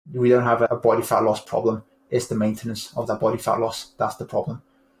We don't have a body fat loss problem. It's the maintenance of that body fat loss. That's the problem.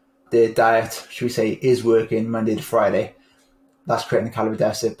 The diet, should we say, is working Monday to Friday. That's creating a calorie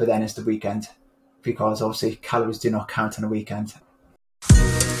deficit, but then it's the weekend, because obviously calories do not count on a weekend.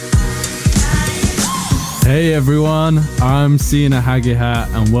 Hey everyone, I'm Sina Hagihat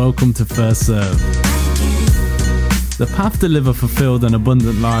and welcome to First Serve. The path to live a fulfilled and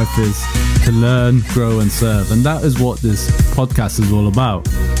abundant life is to learn, grow and serve, and that is what this podcast is all about.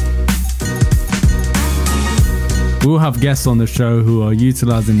 We'll have guests on the show who are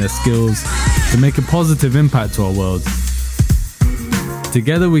utilising their skills to make a positive impact to our world.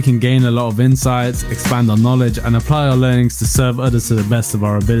 Together we can gain a lot of insights, expand our knowledge and apply our learnings to serve others to the best of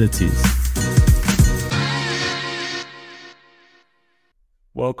our abilities.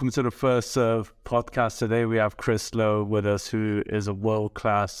 Welcome to the First Serve podcast. Today we have Chris Lowe with us, who is a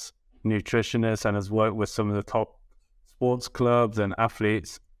world-class nutritionist and has worked with some of the top sports clubs and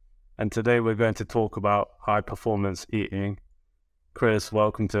athletes. And today we're going to talk about high-performance eating. Chris,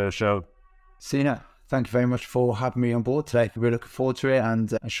 welcome to the show. Sina, thank you very much for having me on board today. We're looking forward to it,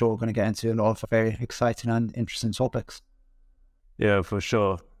 and I'm sure we're going to get into a lot of very exciting and interesting topics. Yeah, for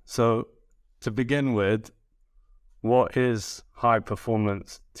sure. So to begin with, what is high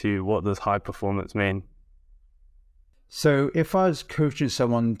performance to you? What does high performance mean? So if I was coaching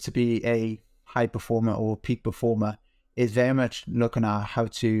someone to be a high performer or peak performer, it's very much looking at how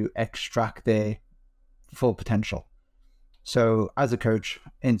to extract their full potential. So as a coach,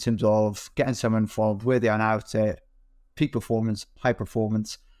 in terms of getting someone from where they are now to peak performance, high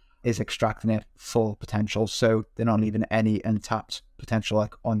performance, is extracting their full potential. So they're not leaving any untapped potential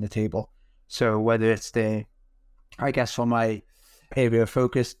like on the table. So whether it's their, I guess for my area of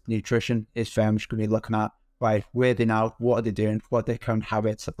focus, nutrition is very much going to be looking at, right, where they now, what are they doing, what their current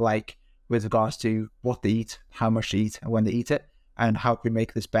habits are like with regards to what they eat, how much they eat and when they eat it, and how can we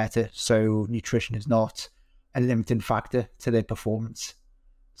make this better so nutrition is not a limiting factor to their performance.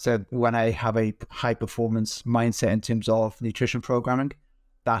 So when I have a high performance mindset in terms of nutrition programming,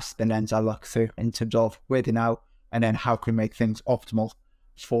 that's the lens I look through in terms of where they now, and then how can we make things optimal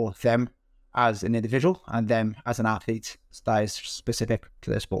for them as an individual and them as an athlete that is specific to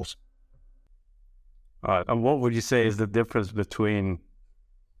their sport. All right. And what would you say is the difference between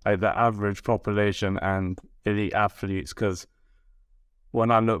the average population and elite athletes? Because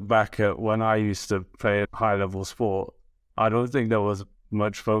when I look back at when I used to play high level sport, I don't think there was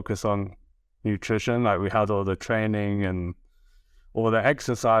much focus on nutrition. Like we had all the training and all the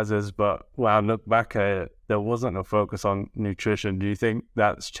exercises, but when I look back at it, there wasn't a focus on nutrition. Do you think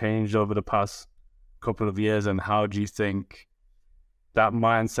that's changed over the past couple of years? And how do you think that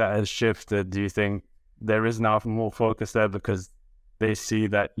mindset has shifted? Do you think there is now more focus there because they see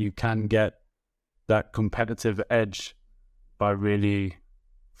that you can get that competitive edge by really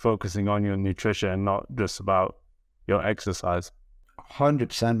focusing on your nutrition and not just about your exercise?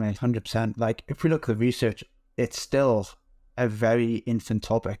 100%, mate, 100%. Like if we look at the research, it's still a very infant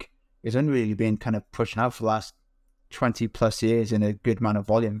topic. It's only really been kind of pushing out for the last 20 plus years in a good amount of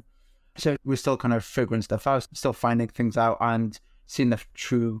volume. So we're still kind of figuring stuff out, still finding things out and seeing the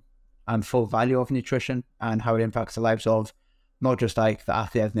true and full value of nutrition and how it impacts the lives of not just like the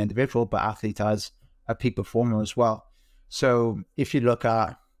athlete as an individual, but athlete as a peak performer as well. So if you look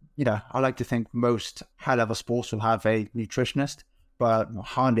at, I like to think most high level sports will have a nutritionist, but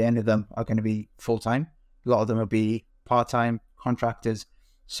hardly any of them are going to be full-time. A lot of them will be part-time contractors.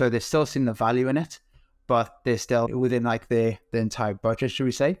 So they're still seeing the value in it, but they're still within like the entire budget, should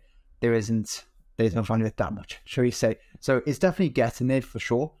we say. There's no value in it that much, should we say. So it's definitely getting there for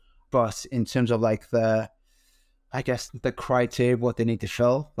sure. But in terms of like the criteria, what they need to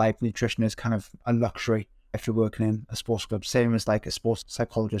fill, like nutrition is kind of a luxury if you're working in a sports club, same as like a sports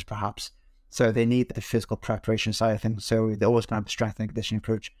psychologist perhaps. So they need the physical preparation side of things. So they're always going to have a strength and conditioning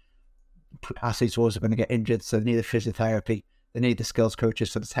coach. Athletes always are going to get injured, so they need the physiotherapy. They need the skills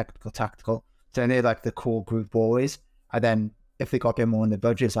coaches for the technical, tactical. So they need like the core group always. And then if they got a bit more in the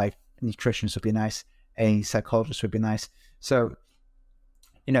budget, it's like nutritionists would be nice, a psychologist would be nice. So,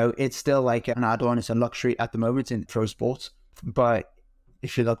 it's still like an add-on, it's a luxury at the moment in pro sports. But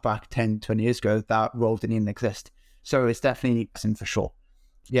if you look back 10, 20 years ago, that role didn't even exist. So it's definitely for sure.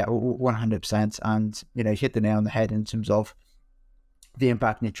 Yeah, 100%. And, you hit the nail on the head in terms of the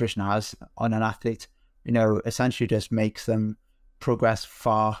impact nutrition has on an athlete. Essentially just makes them progress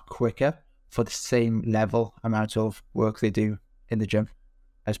far quicker for the same level amount of work they do in the gym.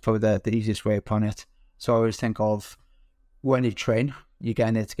 That's probably the easiest way upon it. So I always think of when you train, you're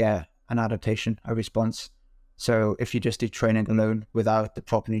getting it to get an adaptation, a response. So if you just do training alone without the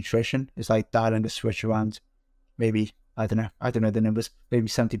proper nutrition, it's like dialing the switch around maybe I don't know the numbers, maybe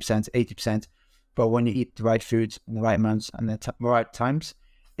 70%, 80%. But when you eat the right foods in the right amounts and the right times,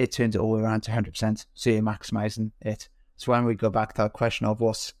 it turns it all around to 100%. So you're maximizing it. So when we go back to that question of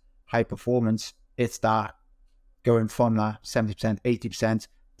what's high performance, it's that going from that 70%, 80%,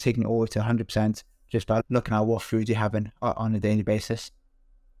 taking it all to 100% just by looking at what food you're having on a daily basis.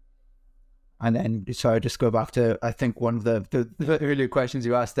 And then, so I just go back to, I think one of the earlier questions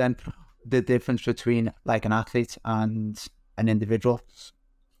you asked then, the difference between like an athlete and an individual,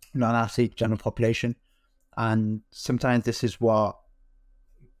 non-athlete, general population. And sometimes this is what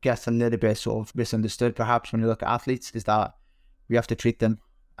gets a little bit sort of misunderstood perhaps when you look at athletes, is that we have to treat them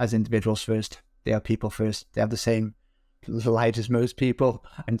as individuals first. They are people first. They have the same lives as most people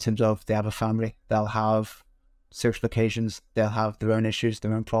in terms of they have a family, they'll have social occasions, they'll have their own issues,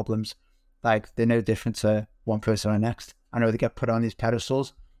 their own problems. Like, they're no different to one person or the next. I know they get put on these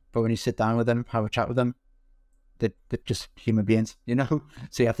pedestals, but when you sit down with them, have a chat with them, they're just human beings, you know?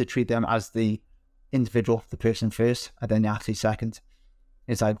 So you have to treat them as the individual, the person first, and then the athlete second.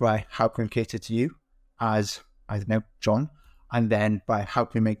 It's like, right, how can we cater to you as, I don't know, John? And then by how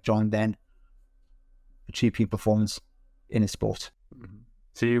can we make John then achieve peak performance in his sport?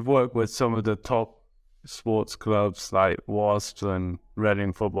 So you've worked with some of the top sports clubs like Wasps and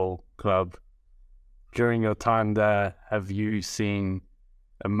Reading Football Club. During your time there, have you seen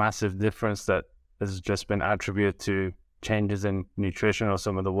a massive difference that has just been attributed to changes in nutrition or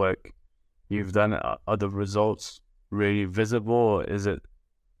some of the work you've done? Are the results really visible, or is it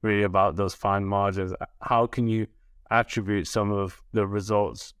really about those fine margins? How can you attribute some of the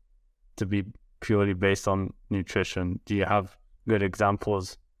results to be purely based on nutrition? Do you have good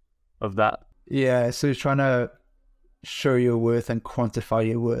examples of that? Yeah, so it's trying to show your worth and quantify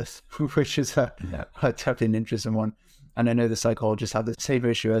your worth, which is a definitely an interesting one. And I know the psychologists have the same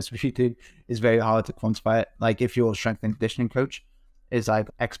issue as we do. It's very hard to quantify it. Like, if your strength and conditioning coach is like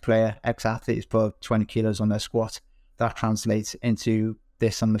ex-player, ex-athlete has put 20 kilos on their squat, that translates into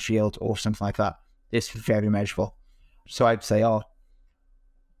this on the field or something like that. It's very measurable. So I'd say,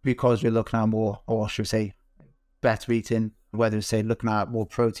 because we're looking at more, or should we say, better eating, whether it's say looking at more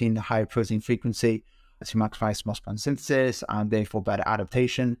protein, higher protein frequency to maximize muscle and synthesis and therefore better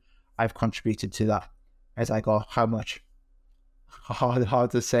adaptation, I've contributed to that. It's like, how much?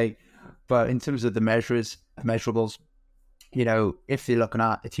 Hard to say. But in terms of the measurables, you know, if you're looking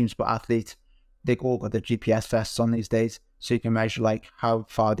at a team sport athlete, they've all got the GPS vests on these days. So you can measure like how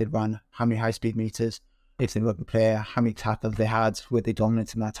far they run, how many high speed meters, if they were a player, how many tackles they had, were they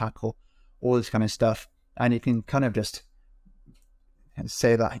dominant in that tackle, all this kind of stuff. And you can kind of just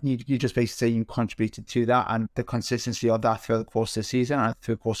say that you just basically say you contributed to that and the consistency of that throughout the course of the season and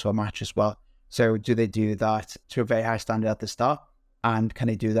through the course of a match as well. So do they do that to a very high standard at the start, and can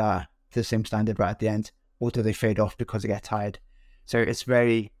they do that to the same standard right at the end, or do they fade off because they get tired? So it's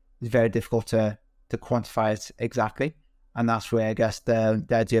very difficult to quantify it exactly. And that's where I guess the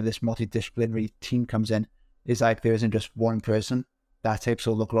idea of this multidisciplinary team comes in. Is like, there isn't just one person that takes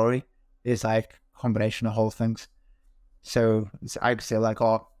all the glory. It's like a combination of whole things. So I'd say like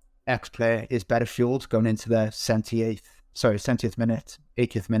our ex-player is better fueled going into the 70th minute,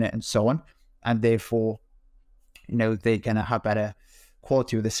 80th minute and so on. And therefore, you know, they're going to have better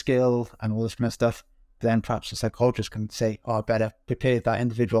quality with the skill and all this kind of stuff. Then perhaps the psychologist can say, better prepare that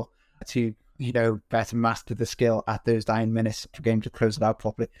individual to, you know, better master the skill at those dying minutes for game to close it out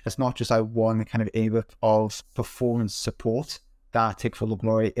properly. It's not just like one kind of area of performance support that takes full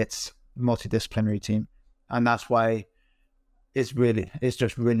glory. It's a multidisciplinary team. And that's why it's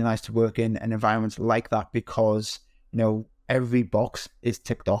just really nice to work in an environment like that, because, you know, every box is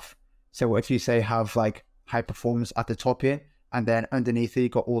ticked off. So if you say have like high performance at the top here, and then underneath it, you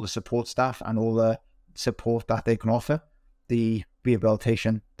got all the support staff and all the support that they can offer, the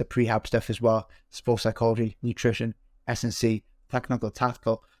rehabilitation, the prehab stuff as well, sports psychology, nutrition, S&C, technical,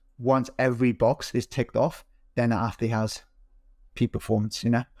 tactical. Once every box is ticked off, then the athlete has peak performance, you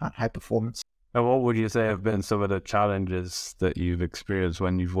know, and high performance. And what would you say have been some of the challenges that you've experienced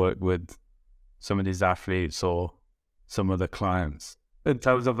when you've worked with some of these athletes or some of the clients in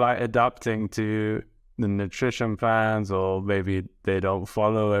terms of like adapting to the nutrition plans, or maybe they don't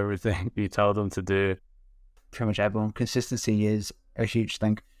follow everything you tell them to do? Pretty much everyone. Consistency is a huge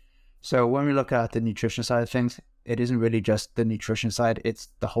thing. So when we look at the nutrition side of things, it isn't really just the nutrition side, it's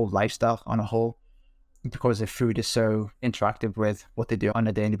the whole lifestyle on a whole, because the food is so interactive with what they do on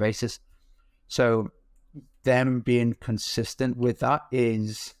a daily basis. So them being consistent with that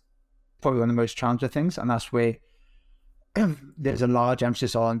is probably one of the most challenging things, and that's where there's a large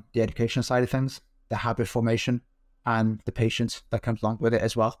emphasis on the education side of things, the habit formation, and the patience that comes along with it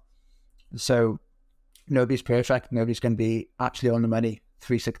as well. So nobody's perfect. Nobody's going to be actually on the money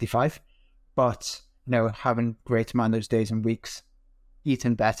 365. But, having great amount of those days and weeks,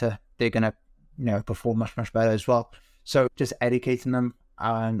 eating better, they're going to, perform much, much better as well. So just educating them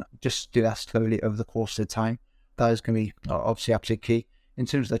and just do that slowly over the course of time. That is going to be obviously absolutely key. In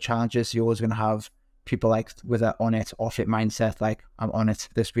terms of the challenges, you're always going to have people like with an on it, off it mindset, like I'm on it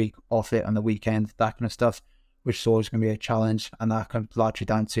this week, off it on the weekend, that kind of stuff, which is always going to be a challenge. And that comes largely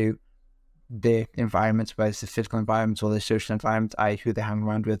down to the environment, whether it's the physical environment or the social environment, i.e. who they hang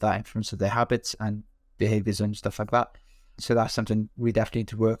around with, that influences their habits and behaviors and stuff like that. So that's something we definitely need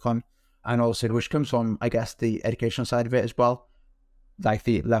to work on. And also, which comes from, I guess, the educational side of it as well, like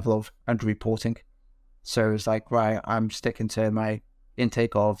the level of underreporting. So it's like, right, I'm sticking to my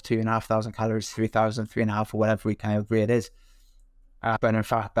intake of 2,500 calories, 3,000, 3,500, or whatever we kind of agree it is. But in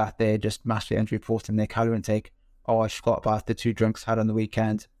fact, that they're just massively underreporting their calorie intake. Oh, I forgot about the 2 drinks I had on the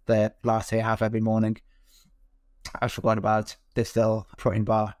weekend, the latte I have every morning. I forgot about this little protein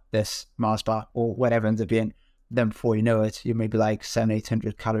bar, this Mars bar, or whatever it ends up being. Then before you know it, you may be like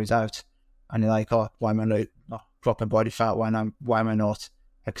 700-800 calories out. And you're like, oh, why am I not dropping body fat? Why am I not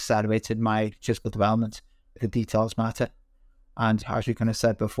accelerating my physical development? The details matter. And as we kind of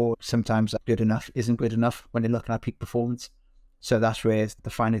said before, sometimes good enough isn't good enough when you're looking at peak performance. So that's where the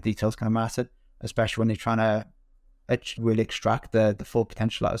finer details kind of matter, especially when you're trying to really extract the full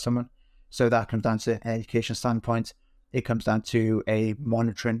potential out of someone. So that comes down to an education standpoint. It comes down to a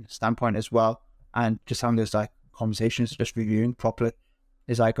monitoring standpoint as well. And just having those like conversations, just reviewing properly.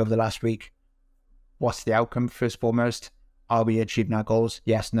 Is like over the last week, what's the outcome first and foremost? Are we achieving our goals?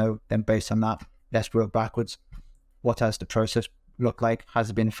 Yes, no. Then based on that, let's work backwards. What has the process looked like? Has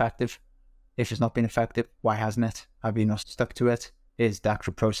it been effective? If it's not been effective, why hasn't it? Have you not stuck to it? Is the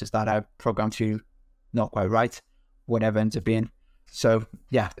actual process that I've programmed for you not quite right? Whatever ends up being. So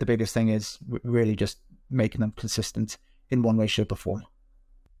yeah, the biggest thing is really just making them consistent in one way, shape or form.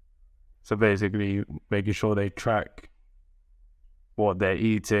 So basically making sure they track what they're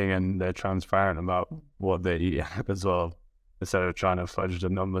eating and they're transparent about what they're eating as well, instead of trying to fudge the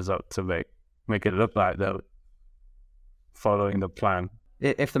numbers up to make it look like they're following the plan.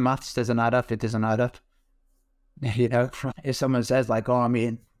 If the maths doesn't add up, it doesn't add up. If someone says like,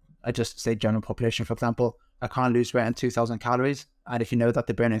 oh, I just say general population, for example, I can't lose weight on 2,000 calories. And if you know that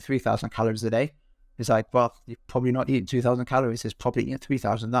they're burning 3,000 calories a day, it's like, well, you're probably not eating 2,000 calories. It's probably eating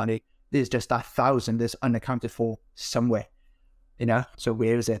 3,000. There's just that 1,000 that's unaccounted for somewhere. So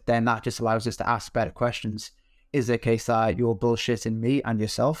where is it? Then that just allows us to ask better questions. Is it a case that you're bullshitting me and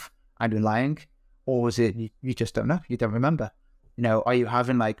yourself and you're lying? Or is it you just don't know? You don't remember? Are you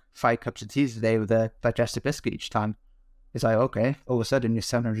having like 5 cups of tea a day with a digestive biscuit each time? It's like, okay, all of a sudden you're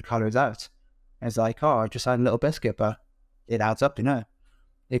 700 calories out. And it's like, oh, I just had a little biscuit, but it adds up,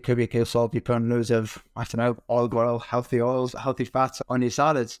 It could be a case of you putting loads of, olive oil, healthy oils, healthy fats on your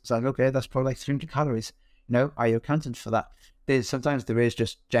salads. It's like, okay, that's probably like 300 calories. Are you accounting for that? Sometimes there is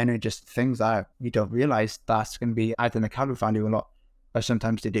just genuinely just things that you don't realize that's going to be adding the calorie value a lot, but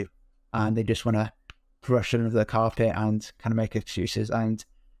sometimes they do. And they just want to brush it under the carpet and kind of make excuses. And,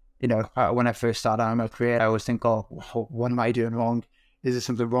 when I first started out my career, I always think, oh, what am I doing wrong? Is there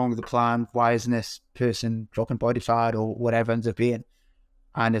something wrong with the plan? Why isn't this person dropping body fat or whatever ends up being?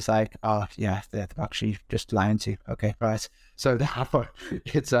 And it's like, oh, yeah, they're actually just lying to you. Okay, right. So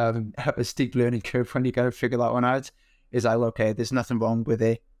it's a steep learning curve when you got to figure that one out. Is like, okay, there's nothing wrong with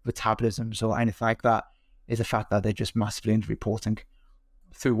it, metabolisms or anything like that. It's the fact that they're just massively underreporting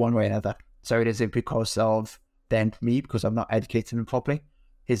through one way or another. So is it because of then me, because I'm not educating them properly?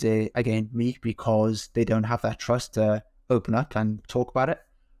 Is it, again, me because they don't have that trust to open up and talk about it?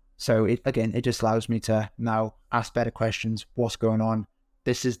 So it just allows me to now ask better questions. What's going on?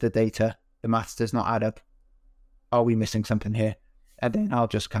 This is the data. The maths does not add up. Are we missing something here? And then I'll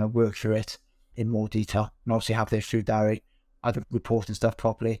just kind of work through it in more detail, and obviously have their food diary. Are they reporting stuff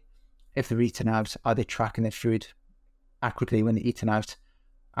properly? If they're eating out, are they tracking their food accurately when they're eating out?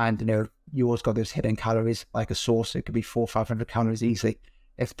 And you always got those hidden calories, like a sauce. It could be 400 or 500 calories easily.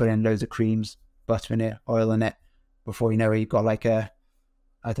 If put in loads of creams, butter in it, oil in it, before you know it, you've got like a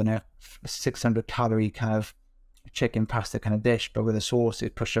 600 calorie kind of chicken pasta kind of dish, but with a sauce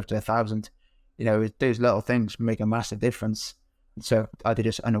it pushed up to 1,000. Those little things make a massive difference. So are they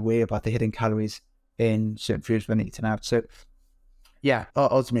just unaware about the hidden calories in certain foods when eating out? So yeah,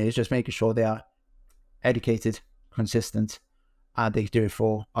 ultimately it's just making sure they are educated, consistent, and they do it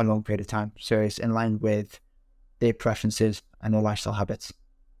for a long period of time. So it's in line with their preferences and their lifestyle habits.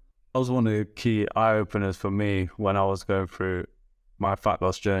 That was one of the key eye-openers for me when I was going through my fat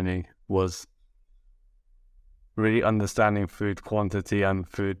loss journey, was really understanding food quantity and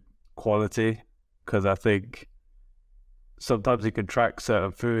food quality. because I think sometimes you can track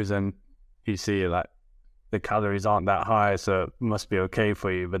certain foods and you see like the calories aren't that high, so it must be okay for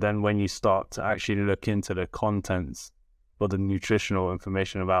you. But then when you start to actually look into the contents or the nutritional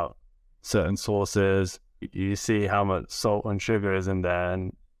information about certain sources, you see how much salt and sugar is in there.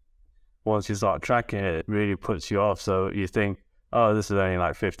 And once you start tracking it, it really puts you off. So you think, oh, this is only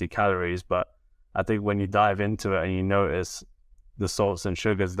like 50 calories. But I think when you dive into it and you notice the salts and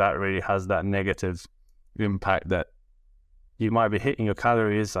sugars, that really has that negative impact, that you might be hitting your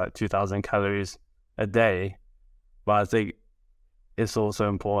calories like 2,000 calories a day, but I think it's also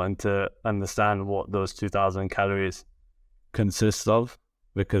important to understand what those 2,000 calories consist of,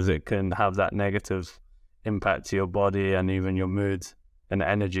 because it can have that negative impact to your body and even your mood and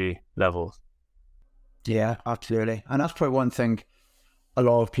energy levels. Yeah, absolutely. And that's probably one thing a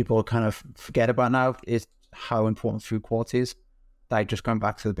lot of people kind of forget about now, is how important food quality is. Like, just going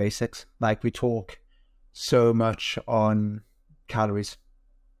back to the basics, like we talk so much on calories,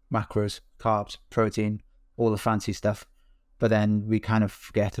 macros, carbs, protein, all the fancy stuff, but then we kind of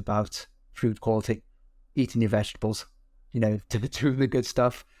forget about food quality, eating your vegetables, to do the good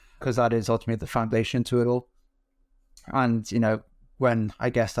stuff, because that is ultimately the foundation to it all. And when I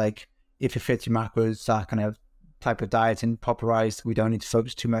guess like if you fit your macros, that kind of type of diet and popularized, we don't need to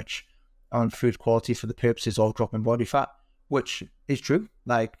focus too much on food quality for the purposes of dropping body fat, which is true.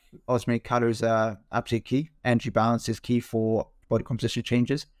 Like, ultimately calories are absolutely key. Energy balance is key for body composition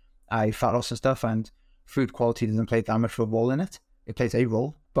changes, fat loss and stuff, and food quality doesn't play that much of a role in it. It plays a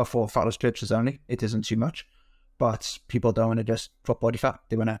role, but for fat loss purposes only, it isn't too much. But people don't want to just drop body fat.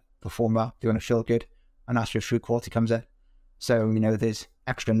 They want to perform well, they want to feel good, and that's where food quality comes in. So, there's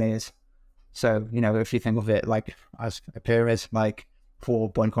extra layers. So, if you think of it like as a pyramid, like for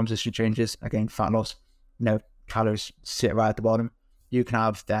body composition changes, again, fat loss, calories sit right at the bottom. You can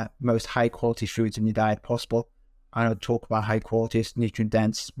have the most high quality foods in your diet possible. I don't talk about high quality, nutrient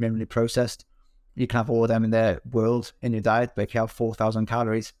dense, minimally processed. You can have all of them in the world in your diet, but if you have 4,000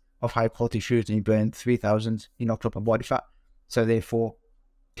 calories of high quality foods and you burn 3,000, you're not dropping body fat. So therefore,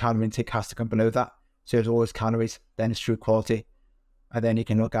 calorie intake has to come below that. So there's always calories, then it's food quality, and then you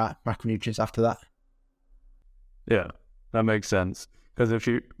can look at macronutrients after that. Yeah, that makes sense. Because if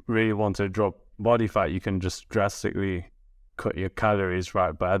you really want to drop body fat, you can just drastically cut your calories,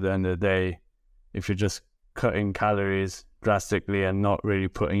 right? But at the end of the day, if you're just cutting calories drastically and not really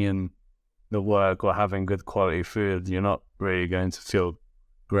putting in the work or having good quality food, you're not really going to feel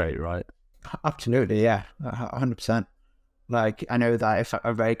great, right? Absolutely, yeah, 100%. Like, I know that if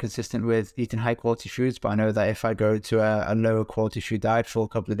I'm very consistent with eating high quality foods, but I know that if I go to a lower quality food diet for a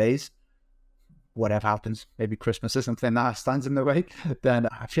couple of days, whatever happens, maybe Christmas or something that stands in the way, then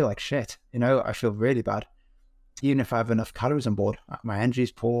I feel like shit. I feel really bad. Even if I have enough calories on board, my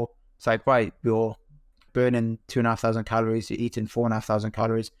energy's poor. It's like, right, you're burning 2,500 calories, you're eating 4,500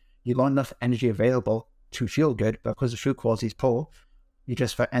 calories, you've got enough energy available to feel good, but because the food quality is poor, you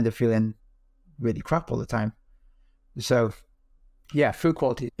just end up feeling really crap all the time. So, yeah, food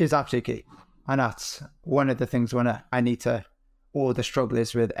quality is absolutely key. And that's one of the things when I need to, or the struggle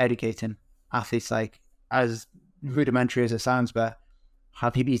is with educating athletes, like, as rudimentary as it sounds, but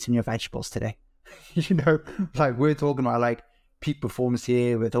have you eaten your vegetables today? Like, we're talking about like peak performance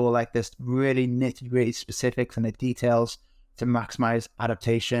here with all like this really nitty-gritty specifics and the details to maximize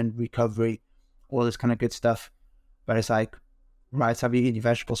adaptation, recovery, all this kind of good stuff. But it's like, right, have you eaten your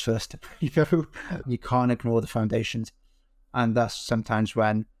vegetables first? You can't ignore the foundations. And that's sometimes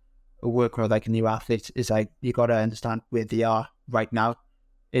when a worker, like a new athlete, is like, you got to understand where they are right now.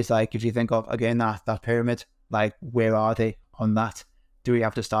 It's like, if you think of, again, that pyramid, like, where are they on that? Do we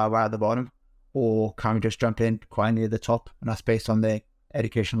have to start right at the bottom? Or can we just jump in quite near the top? And that's based on their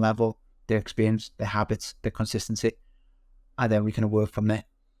education level, their experience, their habits, their consistency. And then we can work from there.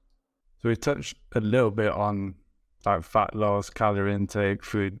 So we touched a little bit on like fat loss, calorie intake,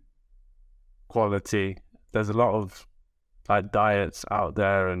 food quality. There's a lot of like diets out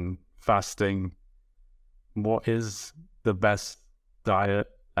there and fasting. What is the best diet,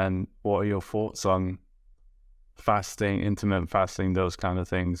 and what are your thoughts on fasting, intermittent fasting, those kind of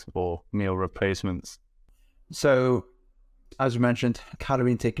things, or meal replacements? So, as we mentioned,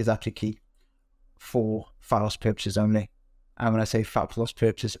 calorie intake is actually key for fat loss purposes only. And when I say fat loss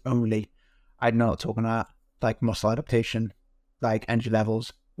purposes only, I'm not talking about like muscle adaptation, like energy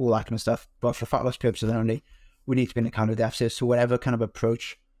levels, all that kind of stuff. But for fat loss purposes only, we need to be in a calorie deficit. So whatever kind of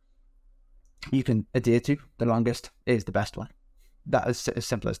approach you can adhere to, the longest is the best one. That is as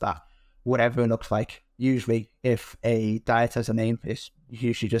simple as that. Whatever it looks like. Usually, if a diet has a name, it's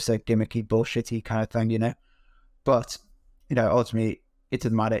usually just a gimmicky, bullshitty kind of thing, But, ultimately, it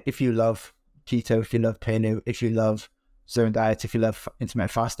doesn't matter. If you love keto, if you love paleo, if you love zone diet, if you love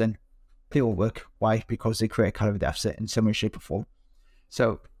intermittent fasting, they all work. Why? Because they create a calorie deficit in some way, shape, or form.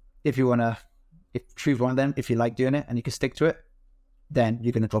 So if you want to choose one of them, if you like doing it and you can stick to it, then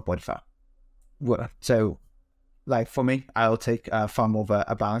you're going to drop body fat. So like for me, I'll take far more of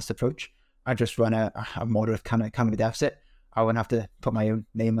a balanced approach. I just run a moderate kind of calorie deficit. I wouldn't have to put my own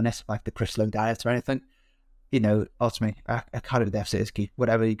name on it, like the Chris Lowe diet or anything. Ultimately, a calorie deficit is key,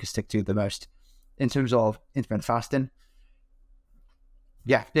 whatever you can stick to the most. In terms of intermittent fasting,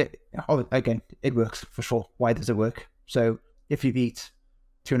 again, it works for sure. Why does it work? So if you eat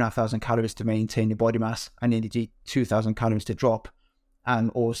 2,500 calories to maintain your body mass, and you need to eat 2,000 calories to drop,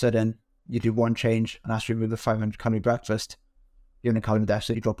 and all of a sudden you do one change and that's remove the 500 calorie breakfast, you're in a calorie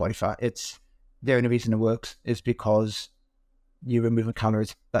deficit, you drop body fat. It's the only reason it works is because you're removing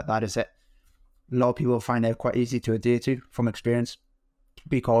calories. That is it. A lot of people find it quite easy to adhere to from experience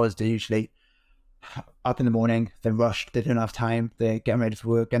because they're usually up in the morning, they're rushed, they don't have time, they're getting ready for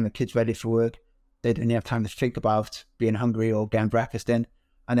work, getting the kids ready for work, they don't have time to think about being hungry or getting breakfast in,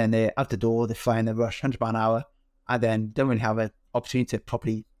 and then they're out the door, they fly in the rush, 100 miles an hour, and then don't really have an opportunity to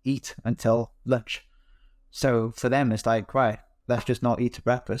properly eat until lunch. So for them, it's like, right, let's just not eat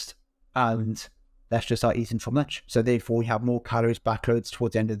breakfast and let's just start eating from lunch. So therefore, we have more calories backloads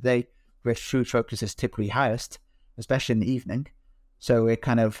towards the end of the day, where food focus is typically highest, especially in the evening. So it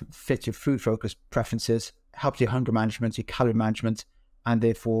kind of fits your food focus preferences, helps your hunger management, your calorie management, and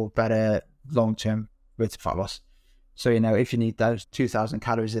therefore better long-term rates of fat loss. So, if you need those 2,000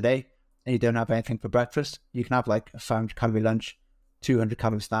 calories a day and you don't have anything for breakfast, you can have like a 500 calorie lunch, 200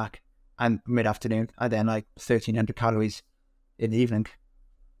 calorie snack, and mid-afternoon, and then like 1,300 calories in the evening.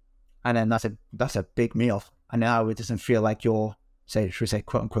 And then that's a big meal. And now it doesn't feel like you're, should we say,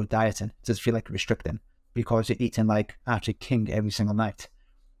 quote unquote, dieting. It doesn't feel like restricting because you're eating like actually king every single night.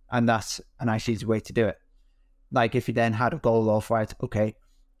 And that's a nice, easy way to do it. Like if you then had a goal of, right, okay,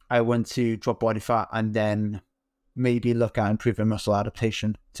 I want to drop body fat and then maybe look at improving muscle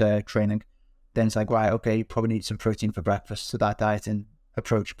adaptation to training, then it's like, right, okay, you probably need some protein for breakfast. So that dieting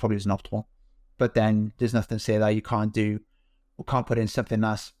approach probably isn't optimal. But then there's nothing to say that you can't do or can't put in something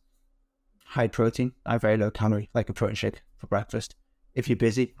that's high protein and very low calorie, like a protein shake for breakfast. If you're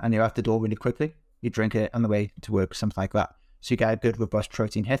busy and you're out the door really quickly, you drink it on the way to work, something like that. So you get a good, robust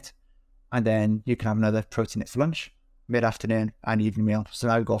protein hit. And then you can have another protein hit for lunch, mid-afternoon, and evening meal. So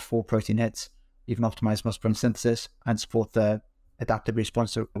now you've got 4 protein hits. You can optimize muscle protein synthesis and support the adaptive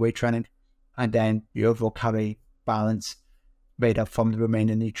response to weight training. And then your overall calorie balance made up from the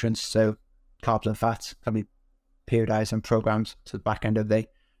remaining nutrients. So carbs and fats can be periodized and programmed to the back end of the day.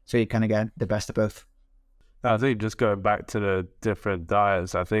 So you kind of get the best of both. I think just going back to the different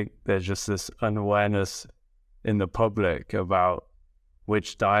diets, I think there's just this unawareness in the public about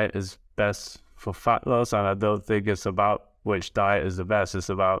which diet is best for fat loss. And I don't think it's about which diet is the best. It's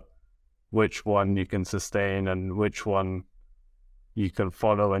about which one you can sustain and which one you can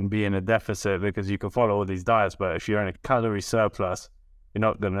follow and be in a deficit, because you can follow all these diets, but if you're in a calorie surplus, you're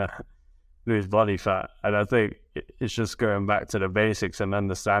not going to lose body fat. And I think it's just going back to the basics and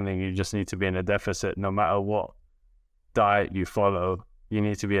understanding you just need to be in a deficit. No matter what diet you follow, you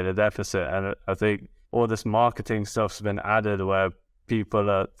need to be in a deficit. And I think all this marketing stuff's been added where people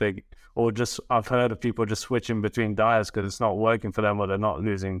are I've heard of people just switching between diets because it's not working for them or they're not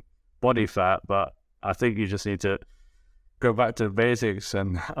losing body fat. But I think you just need to go back to the basics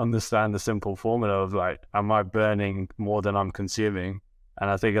and understand the simple formula of like, am I burning more than I'm consuming? And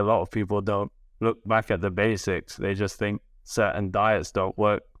I think a lot of people don't look back at the basics. They just think certain diets don't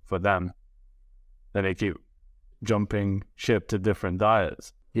work for them. Then they keep jumping ship to different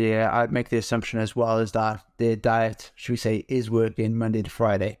diets. Yeah, I'd make the assumption as well as that the diet, should we say, is working Monday to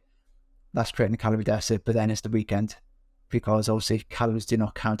Friday. That's creating a calorie deficit, but then it's the weekend because obviously calories do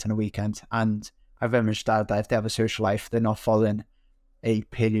not count on a weekend. And I very much doubt that if they have a social life, they're not following a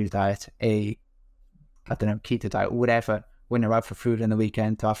paleo diet, keto diet, whatever. When they're out for food on the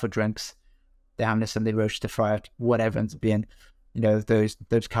weekend, out for drinks, they're having a Sunday roast to fry it, whatever ends up being, those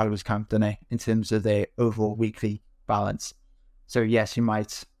calories count, don't they, in terms of their overall weekly balance. So yes, you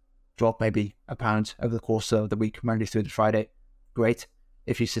might drop maybe a pound over the course of the week, Monday through to Friday. Great.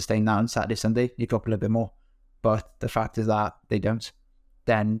 If you sustain that on Saturday, Sunday, you drop a little bit more. But the fact is that they don't.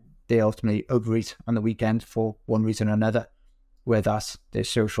 Then they ultimately overeat on the weekend for one reason or another, whether that's their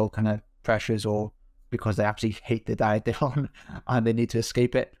social kind of pressures or because they absolutely hate the diet they're on and they need to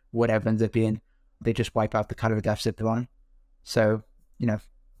escape it, whatever ends up being, they just wipe out the calorie deficit they're on. So,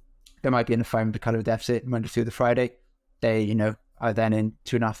 they might be in a 500 calorie deficit Monday through the Friday. They, are then in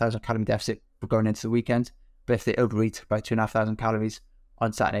 2,500 calorie deficit for going into the weekend. But if they overeat by 2,500 calories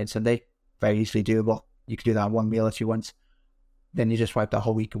on Saturday and Sunday, very easily doable. You could do that one meal if you want. Then you just wipe that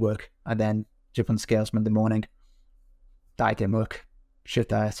whole week of work and then jump on the scales Monday morning. Diet didn't work. Shit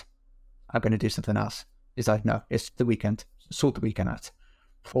diet. I'm going to do something else. It's like, no, it's the weekend. Sort the weekend out.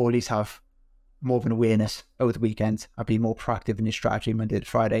 Or at least have more of an awareness over the weekend and be more proactive in your strategy Monday to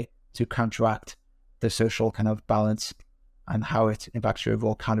Friday to counteract the social kind of balance and how it impacts your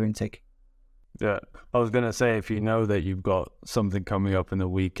overall calorie intake. Yeah, I was going to say, if you know that you've got something coming up in the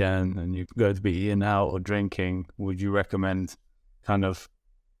weekend and you're going to be eating out or drinking, would you recommend kind of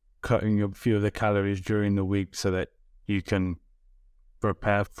cutting a few of the calories during the week so that you can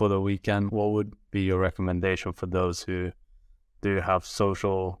prepare for the weekend? What would be your recommendation for those who do have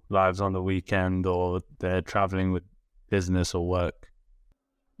social lives on the weekend or they're traveling with business or work?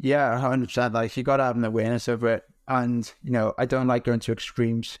 Yeah, 100%. Like, you got to have an awareness over it. And, I don't like going to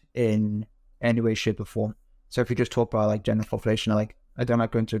extremes in any way, shape, or form. So if you just talk about like general population, like, I don't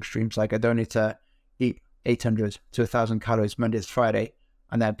like going to extremes. Like, I don't need to eat 800 to 1,000 calories Monday to Friday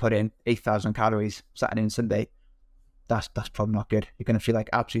and then put in 8,000 calories Saturday and Sunday. That's probably not good. You're going to feel like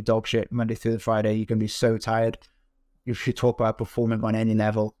absolute dog shit Monday through the Friday. You're going to be so tired. If you talk about performing on any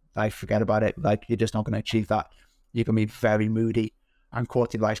level, like, forget about it. Like, you're just not going to achieve that. You're going to be very moody and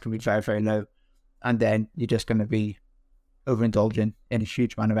quality of life can be very, very low. And then you're just going to be overindulging in a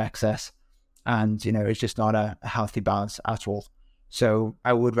huge amount of excess. And, it's just not a healthy balance at all. So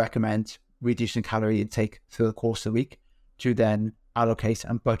I would recommend reducing calorie intake through the course of the week to then allocate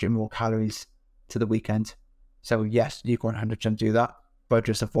and budget more calories to the weekend. So yes, you can 100% do that, but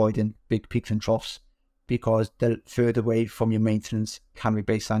just avoiding big peaks and troughs, because the further away from your maintenance calorie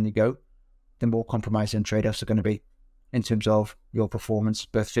baseline you go, the more compromising trade-offs are going to be in terms of your performance,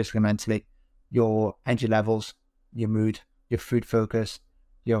 both physically and mentally, your energy levels, your mood, your food focus,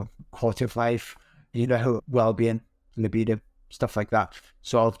 your quality of life, well-being, libido, stuff like that.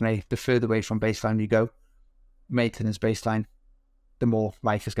 So ultimately, the further away from baseline you go, maintenance baseline, the more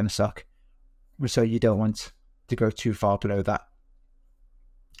life is going to suck. So you don't want to go too far below that.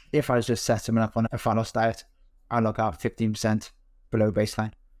 If I was just setting up on a fat loss diet, I look at 15% below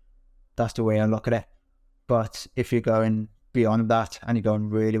baseline. That's the way I look at it. But if you're going beyond that and you're going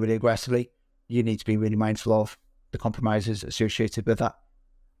really, really aggressively, you need to be really mindful of the compromises associated with that.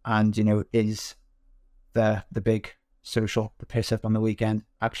 And, is the big social, the piss up on the weekend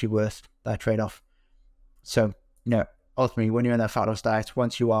actually worth that trade-off? So, ultimately, when you're in that fat loss diet,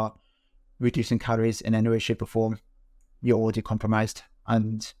 once you are reducing calories in any way, shape or form, you're already compromised.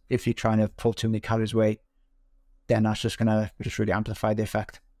 And if you're trying to pull too many calories away, then that's just going to just really amplify the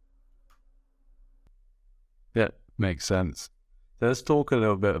effect. Yeah, makes sense. Let's talk a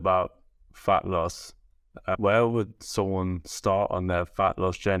little bit about fat loss. Where would someone start on their fat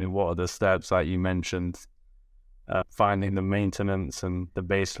loss journey? What are the steps, like you mentioned, finding the maintenance and the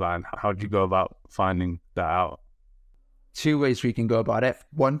baseline? How do you go about finding that out? Two ways we can go about it.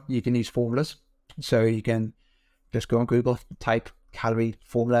 One, you can use formulas. So you can just go on Google, type calorie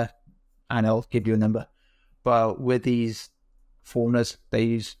formula, and it'll give you a number. But with these formulas, they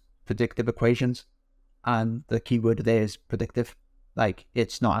use predictive equations. And the key word there is predictive. Like,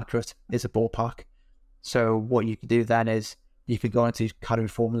 it's not accurate. It's a ballpark. So what you can do then is you could go into calorie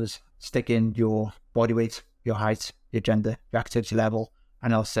formulas, stick in your body weight, your height, your gender, your activity level,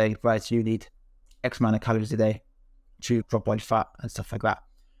 and I'll say, right, you need X amount of calories a day to drop body fat and stuff like that.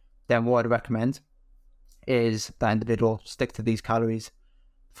 Then what I'd recommend is that individual stick to these calories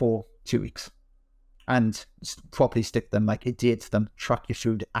for 2 weeks and properly stick them, like adhere to them, track your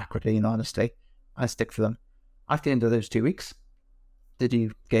food accurately and honestly, and stick to them. At the end of those 2 weeks, did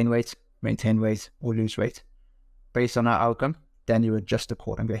you gain weight, maintain weight, or lose weight? Based on that outcome, then you adjust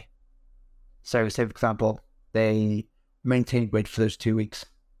accordingly. So say, for example, they maintained weight for those 2 weeks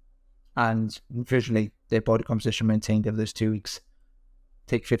and visually their body composition maintained over those 2 weeks.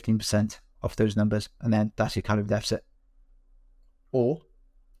 Take 15% off those numbers and then that's your calorie deficit. Or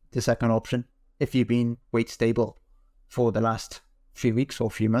the second option, if you've been weight stable for the last few weeks or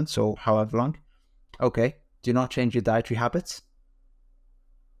few months or however long, okay, do not change your dietary habits.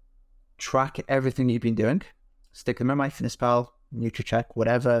 Track everything you've been doing. Stick them in MyFitnessPal, NutriCheck,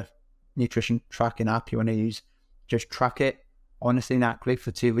 whatever nutrition tracking app you want to use. Just track it honestly and accurately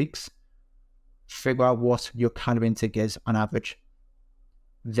for 2 weeks. Figure out what your calorie intake is on average.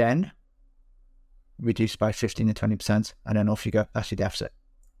 Then reduce by 15 to 20%, and then off you go. That's your deficit.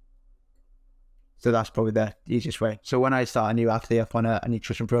 So that's probably the easiest way. So when I start a new athlete up on a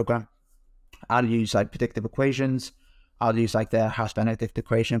nutrition program, I'll use like predictive equations. I'll use like the House-Benedict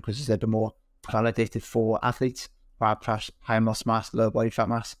equation because it's a bit more validated for athletes who have perhaps high muscle mass, low body fat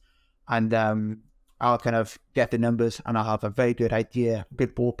mass. And I'll kind of get the numbers and I'll have a very good idea,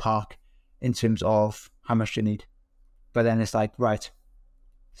 good ballpark in terms of how much you need. But then it's like, right,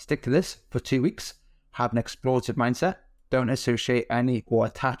 stick to this for 2 weeks, have an explorative mindset, don't associate any or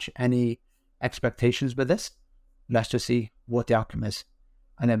attach any expectations with this. Let's just see what the outcome is.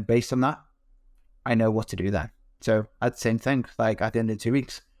 And then based on that, I know what to do then. So at the same thing, like at the end of 2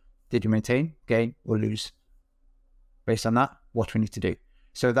 weeks, did you maintain, gain, or lose? Based on that, what do we need to do?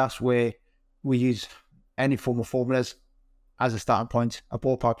 So that's where we use any form of formulas as a starting point, a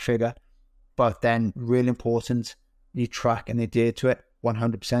ballpark figure, but then really important, you track and adhere to it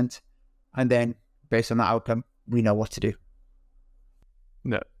 100%. And then based on that outcome, we know what to do.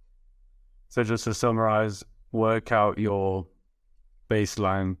 Yeah. So just to summarize, work out your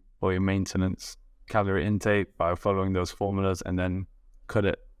baseline or your maintenance calorie intake by following those formulas, and then cut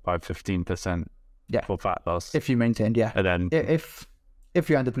it by 15% for fat loss. If you maintained, And then if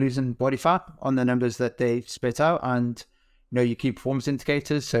you end up losing body fat on the numbers that they spit out, and you keep performance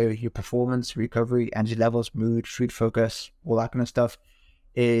indicators, so your performance, recovery, energy levels, mood, food focus, all that kind of stuff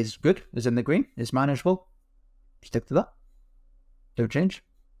is good, is in the green, is manageable, stick to that. Don't change.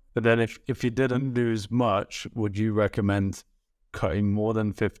 But then if you didn't lose much, would you recommend cutting more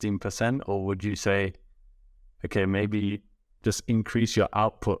than 15%, or would you say, okay, maybe just increase your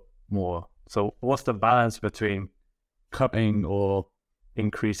output more? So what's the balance between cutting or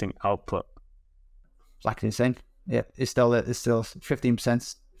increasing output? Like you're saying, yeah, it's still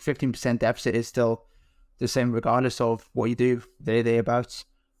 15% deficit is still the same regardless of what you do thereabouts.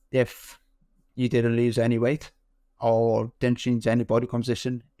 If you didn't lose any weight or didn't change any body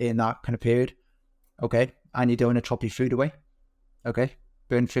composition in that kind of period, okay, and you don't want to chop your food away, okay,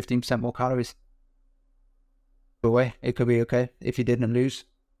 burn 15% more calories away. It could be okay. If you didn't lose,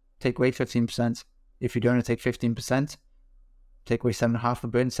 take away 15%. If you don't want to take 15%, take away 7.5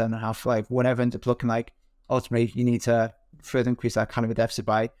 and burn 7.5, like whatever ends up looking like. Ultimately, you need to further increase that calorie deficit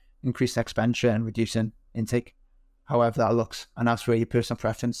by increasing expenditure and reducing intake, however that looks. And that's where your personal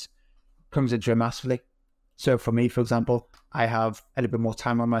preference comes into it massively. So for me, for example, I have a little bit more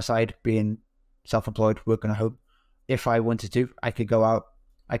time on my side being self-employed, working at home. If I wanted to, I could go out,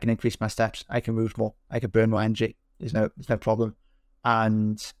 I can increase my steps, I can move more, I can burn more energy. There's no problem.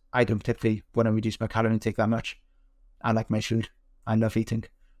 And I don't particularly want to reduce my calorie intake that much. I like my food. I love eating.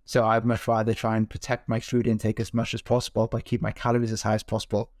 So I'd much rather try and protect my food intake as much as possible by keep my calories as high as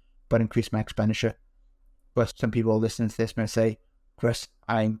possible, but increase my expenditure. But some people listening to this may say, Chris,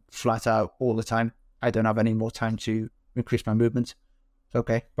 I'm flat out all the time. I don't have any more time to increase my movement.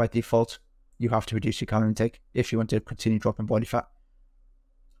 Okay, by default, you have to reduce your calorie intake if you want to continue dropping body fat.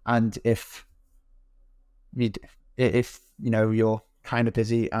 And if you're kind of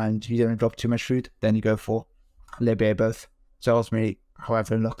busy and you don't drop too much food, then you go for a little bit of both. So ultimately,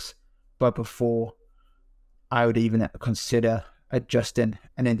 however it looks. But before I would even consider adjusting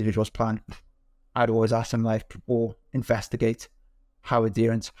an individual's plan, I'd always ask them or investigate how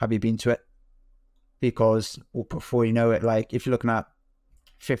adherent have you been to it. Because before you know it, if you're looking at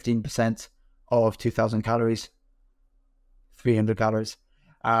 15% of 2,000 calories, 300 calories,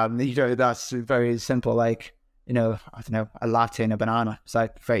 that's very simple. I don't know, a latte and a banana. It's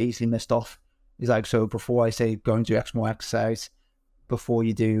very easily missed off. It's so before I say go and do X more exercise, before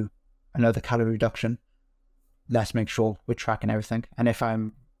you do another calorie reduction, let's make sure we're tracking everything. And if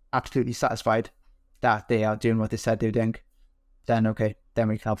I'm absolutely satisfied that they are doing what they said they were doing, then okay, then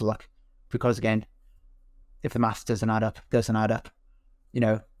we can have a look. Because again, if the maths doesn't add up,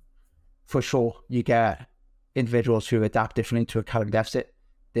 for sure you get individuals who adapt differently to a calorie deficit.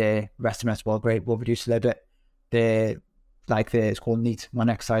 Their rest of metabolic rate will reduce a little bit. It's called NEAT,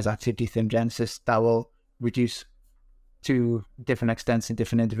 non-exercise activity thermogenesis, that will reduce to different extents in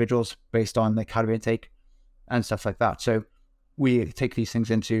different individuals based on the calorie intake and stuff like that. So we take these things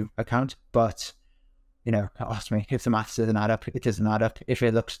into account, but ask me, if the maths doesn't add up, it doesn't add up. If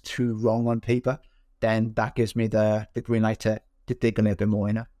it looks too wrong on paper, then that gives me the green light to dig a little bit more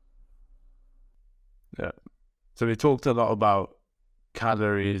in it. Yeah. So we talked a lot about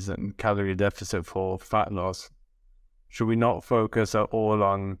calories and calorie deficit for fat loss. Should we not focus at all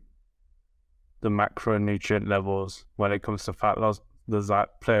on the macronutrient levels when it comes to fat loss? Does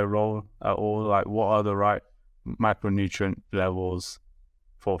that play a role at all? What are the right macronutrient levels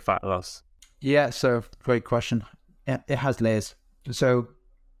for fat loss? Yeah, so great question. It has layers. So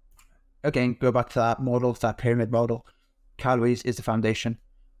again, go back to that model, that pyramid model. Calories is the foundation.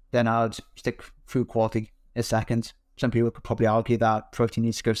 Then I'd stick food quality as second. Some people could probably argue that protein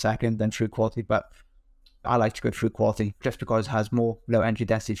needs to go second, then food quality, but I like to go food quality just because it has more low energy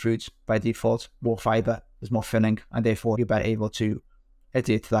density foods by default, more fiber, there's more filling, and therefore you're better able to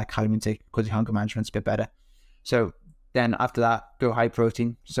adhere to that calorie intake because your hunger management's a bit better. So Then after that, go high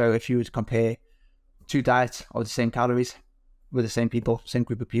protein. So if you were to compare two diets of the same calories with the same people, same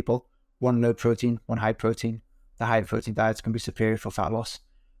group of people, one low protein, one high protein, the high protein diets can be superior for fat loss,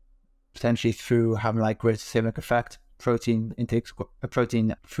 potentially through having like greater thermic effect. Protein intakes,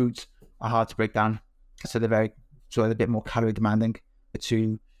 protein foods are hard to break down, so they're a bit more calorie demanding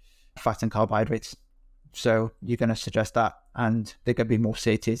to fat and carbohydrates. So you're going to suggest that, and they're going to be more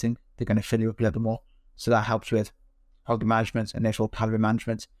satiating. They're going to fill you up a little bit more. So that helps with hunger management and therefore calorie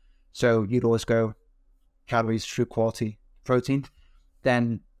management. So you'd always go calories through quality protein.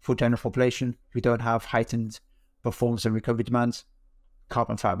 Then for general population, we don't have heightened performance and recovery demands. Carb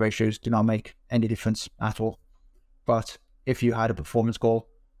and fat ratios do not make any difference at all. But if you had a performance goal,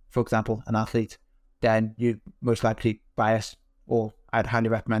 for example, an athlete, then you most likely bias, or I'd highly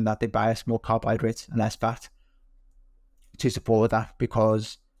recommend that they bias more carbohydrates and less fat to support that,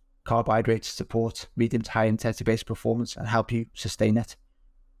 because carbohydrates support medium to high intensity based performance and help you sustain it.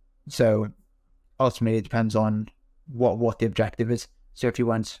 So ultimately it depends on what the objective is. So if you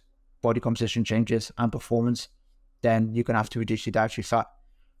want body composition changes and performance, then you're going to have to reduce your dietary fat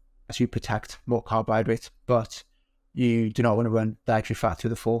as you protect more carbohydrates. But you do not want to run dietary fat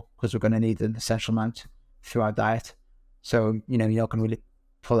through the floor, because we're going to need an essential amount through our diet. So, you're not going to really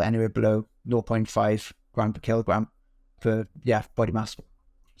pull it anywhere below 0.5 gram per kilogram for, body mass.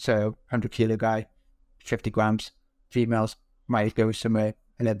 So 100 kilo guy, 50 grams. Females might go somewhere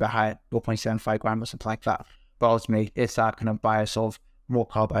a little bit higher, 0.75 gram or something like that. But ultimately, it's that kind of bias of more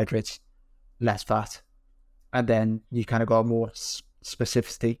carbohydrates, less fat. And then you kind of got more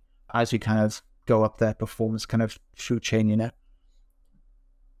specificity as you kind of go up the performance kind of food chain,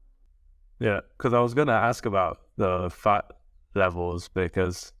 Yeah, because I was going to ask about the fat levels,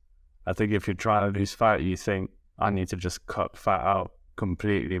 because I think if you're trying to lose fat, you think I need to just cut fat out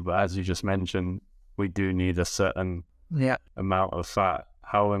completely. But as you just mentioned, we do need a certain amount of fat.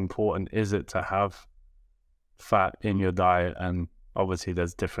 How important is it to have fat in your diet? And obviously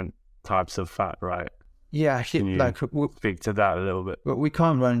there's different types of fat, right? Yeah, Can you speak to that a little bit? We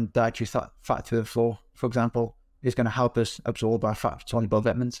can't run dietary fat through the floor, for example. It's going to help us absorb our fat-soluble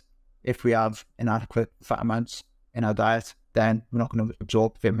vitamins. If we have inadequate fat amounts in our diet, then we're not going to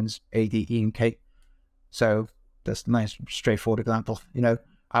absorb vitamins A, D, E, and K. So that's a nice, straightforward example. And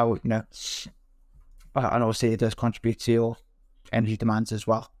obviously it does contribute to your energy demands as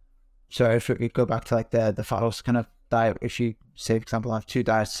well. So if we go back to like the fat loss kind of diet, if you say, for example, I have two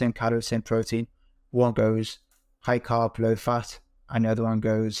diets, same calories, same protein, one goes high carb, low fat, and the other one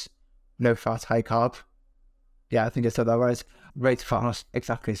goes low fat, high carb. Yeah, I think I said that right. Rate of fat loss,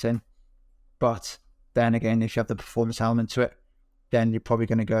 exactly the same. But then again, if you have the performance element to it, then you're probably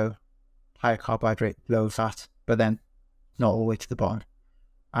going to go higher carbohydrate, low fat, but then not all the way to the bottom.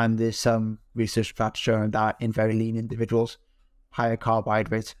 And there's some research perhaps showing that in very lean individuals, higher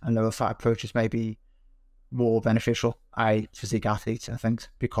carbohydrate and lower fat approaches may be more beneficial, physique athletes, I think,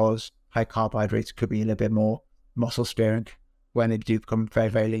 because high carbohydrates could be a little bit more muscle sparing when they do become very,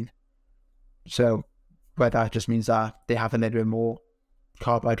 very lean. So whether that just means that they have a little bit more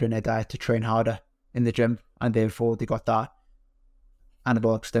carbohydrate in their diet to train harder in the gym, and therefore they got that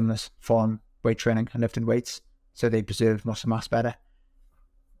anabolic stimulus from weight training and lifting weights, so they preserve muscle mass better.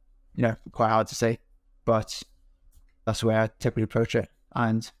 Quite hard to say, but that's the way I typically approach it.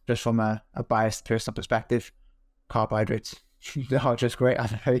 And just from a biased personal perspective, carbohydrates, they are just great. I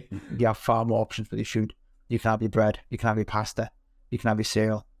don't know, you have far more options with your food. You can have your bread, you can have your pasta, you can have your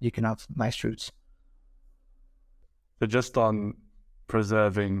cereal, you can have nice fruits. So just on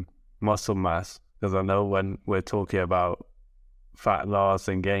preserving muscle mass, because I know when we're talking about fat loss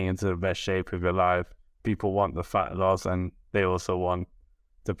and getting into the best shape of your life, people want the fat loss and they also want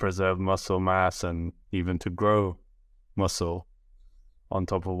to preserve muscle mass and even to grow muscle on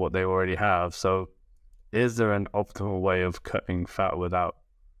top of what they already have. So is there an optimal way of cutting fat without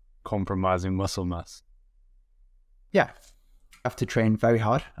compromising muscle mass? Yeah, you have to train very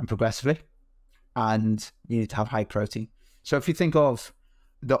hard and progressively, and you need to have high protein. So if you think of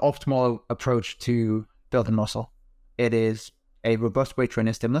the optimal approach to building muscle, it is a robust weight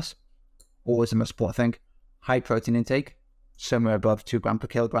training stimulus, always the most important thing, high protein intake, somewhere above 2 grams per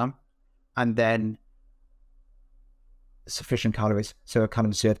kilogram, and then sufficient calories, so a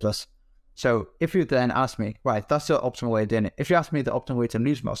calorie surplus. So if you then ask me, right, that's the optimal way of doing it. If you ask me the optimal way to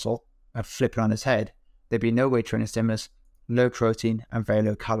lose muscle and flip it on its head, there'd be no weight training stimulus, low protein, and very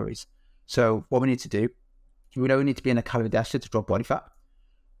low calories. So what we need to do, we don't need to be in a calorie deficit to drop body fat.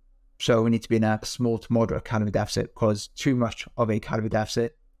 So we need to be in a small to moderate calorie deficit, because too much of a calorie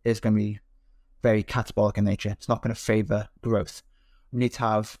deficit is going to be very catabolic in nature. It's not going to favor growth. We need to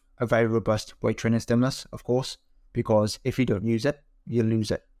have a very robust weight training stimulus, of course, because if you don't use it, you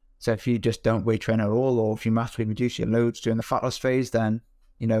lose it. So if you just don't weight train at all, or if you massively reduce your loads during the fat loss phase, then,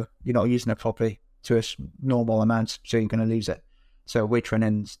 you're not using it properly to a normal amount, so you're going to lose it. So weight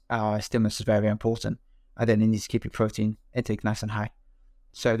training stimulus is very important. And then you need to keep your protein intake nice and high.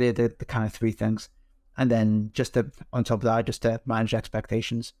 So they're the kind of three things. And then on top of that, just to manage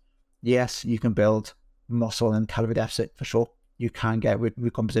expectations. Yes, you can build muscle and calorie deficit for sure. You can get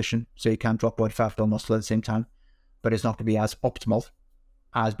recomposition, so you can drop body fat or muscle at the same time, but it's not going to be as optimal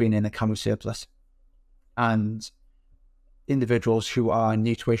as being in a calorie surplus. And individuals who are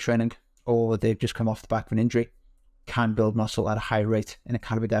new to weight training, or they've just come off the back of an injury, can build muscle at a higher rate in a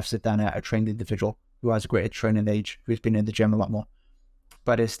calorie deficit than a trained individual who has a greater training age, who's been in the gym a lot more.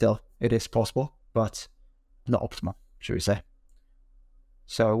 But it is possible, but not optimal, should we say.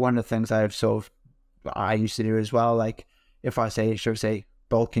 So one of the things I used to do as well, like if I say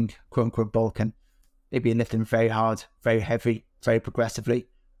bulking, quote unquote bulking, it'd be lifting very hard, very heavy, very progressively.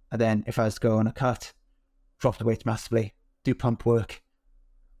 And then if I was to go on a cut, drop the weight massively, do pump work,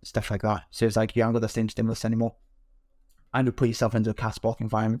 stuff like that. So it's like you haven't got the same stimulus anymore. And you put yourself into a catabolic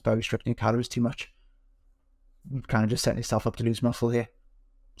environment by restricting your calories too much. You're kind of just setting yourself up to lose muscle here.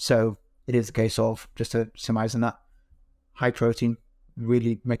 So it is a case of, just to summarize on that, high protein,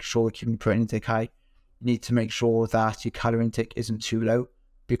 really make sure you're keeping protein intake high. You need to make sure that your calorie intake isn't too low,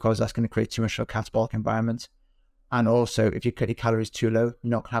 because that's going to create too much of a catabolic environment. And also, if you cut your calories too low,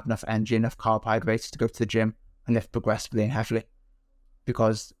 you're not going to have enough energy, enough carbohydrates to go to the gym and lift progressively and heavily.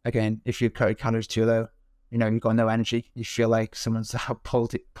 Because again, if you cut your calories too low, you've got no energy. You feel like someone's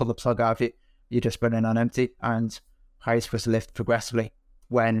pulled the plug out of you. You're just running on empty. And how are you supposed to lift progressively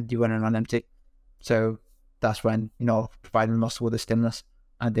when you're running on empty? So that's when, providing muscle with a stimulus,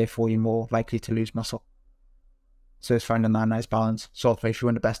 and therefore you're more likely to lose muscle. So it's finding that nice balance. So if you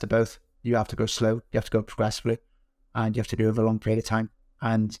want the best of both, you have to go slow, you have to go progressively, and you have to do it over a long period of time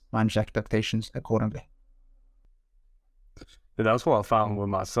and manage expectations accordingly. That's what I found with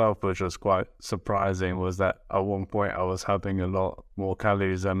myself, which was quite surprising, was that at one point I was having a lot more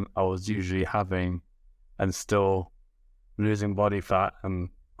calories than I was usually having, and still losing body fat and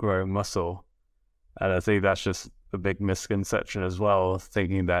growing muscle. And I think that's just a big misconception as well,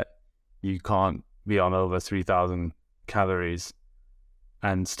 thinking that you can't be on over 3,000 calories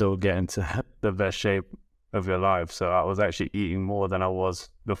and still get into the best shape of your life. So I was actually eating more than I was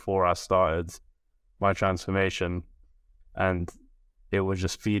before I started my transformation, and it was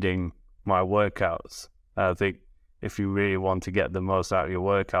just feeding my workouts. I think if you really want to get the most out of your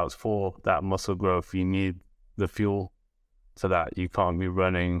workouts for that muscle growth, you need the fuel to that. You can't be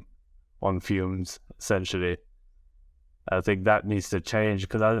running on fumes, essentially. I think that needs to change,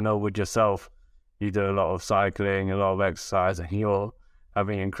 because I don't know, with yourself, you do a lot of cycling, a lot of exercise, and you're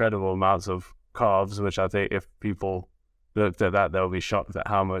having incredible amounts of carbs, which I think if people looked at that, they'll be shocked at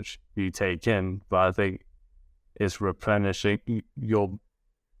how much you take in. But I think it's replenishing, you're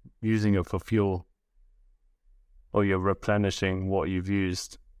using it for fuel, or you're replenishing what you've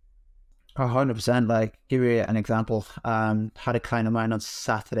used. 100%. Like, give you an example. Had a client of mine on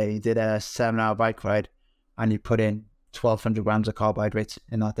Saturday. He did a 7-hour bike ride, and he put in 1,200 grams of carbohydrates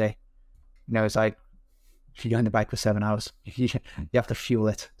in that day. It's like, if you're on the bike for 7 hours, you have to fuel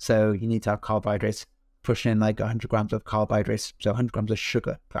it. So you need to have carbohydrates, pushing in like 100 grams of carbohydrates, so 100 grams of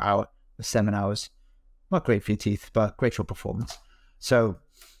sugar per hour for 7 hours. Not great for your teeth, but great for performance. So,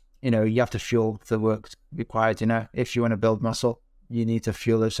 you have to fuel the work required. If you want to build muscle, you need to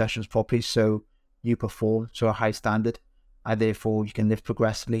fuel those sessions properly so you perform to a high standard, and therefore you can lift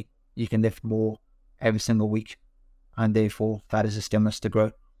progressively. You can lift more every single week, and therefore that is a stimulus to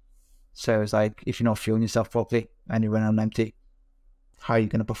grow. So it's like, if you're not fueling yourself properly and you're running on empty, how are you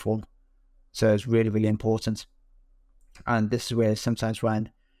going to perform? So it's really, really important. And this is where sometimes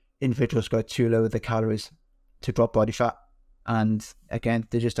when individuals go too low with the calories to drop body fat, and again,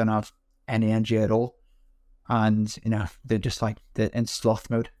 they just don't have any energy at all. And, they're just like, they're in sloth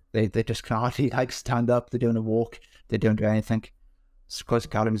mode. They just can't hardly stand up. They're doing a walk. They don't do anything. It's because the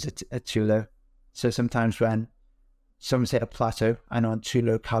calories are too low. So sometimes when someone's hit a plateau and on too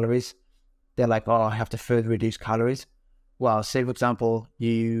low calories, they're like, oh, I have to further reduce calories. Well, say, for example,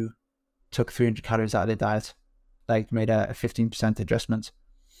 you took 300 calories out of the diet, like made a 15% adjustment,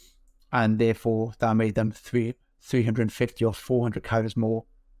 and therefore that made them 350 or 400 calories more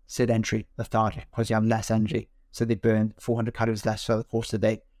sedentary, lethargic, because you have less energy. So they burn 400 calories less for the course of the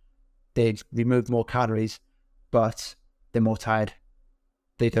day. They remove more calories, but they're more tired.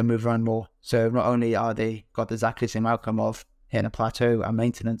 They don't move around more. So not only are they got exactly the same outcome of hitting a plateau and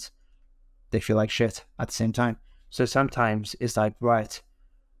maintenance, they feel like shit at the same time. So sometimes it's like, right,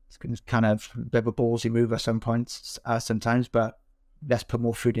 It's kind of a bit of a ballsy move at some points, sometimes, but let's put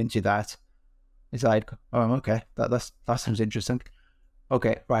more food into that. It's like, oh, okay, that sounds interesting.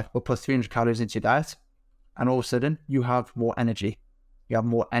 Okay, right, we'll put 300 calories into your diet, and all of a sudden you have more energy. You have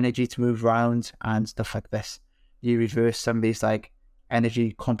more energy to move around and stuff like this. You reverse some of these like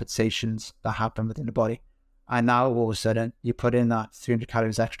energy compensations that happen within the body. And now all of a sudden you put in that 300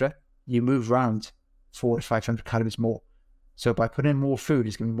 calories extra, you move around 400 to 500 calories more. So by putting in more food,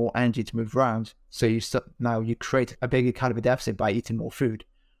 it's giving more energy to move around. So now you create a bigger calorie deficit by eating more food,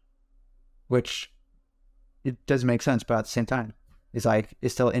 which it doesn't make sense, but at the same time, it's like,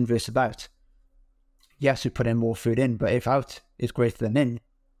 it's still inverse about. Yes, we put in more food in, but if out is greater than in,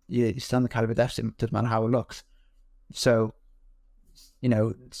 you're still in the calorie deficit, doesn't matter how it looks. So,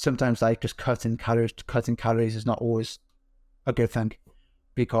 sometimes like just cutting calories is not always a good thing,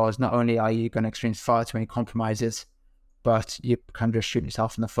 because not only are you going to experience far too many compromises, but you kind of just shoot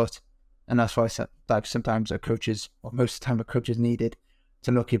yourself in the foot. And that's why I said, like, sometimes most of the time a coach is needed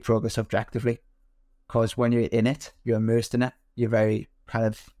to look at your progress objectively, because when you're in it, you're immersed in it, you're very kind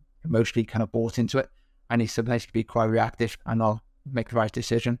of emotionally kind of bought into it, and you sometimes can be quite reactive and not make the right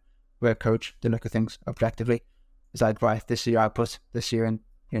decision. Where a coach, to look at things objectively, it's like, right, this is your output, this is your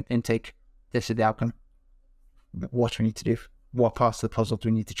intake, this is the outcome. What do we need to do? What parts of the puzzle do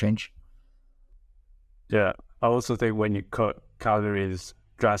we need to change? Yeah, I also think when you cut calories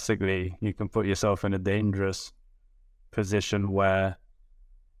drastically, you can put yourself in a dangerous position where,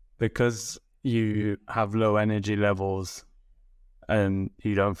 because you have low energy levels and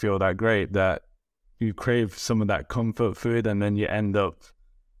you don't feel that great, that you crave some of that comfort food, and then you end up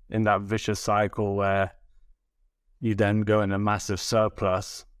in that vicious cycle where you then go in a massive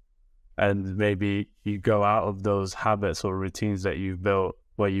surplus, and maybe you go out of those habits or routines that you've built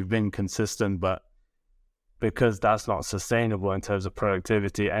where you've been consistent, but because that's not sustainable in terms of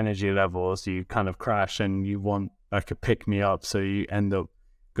productivity, energy levels, you kind of crash and you want like a pick-me-up, so you end up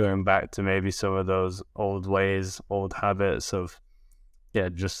going back to maybe some of those old ways, old habits of,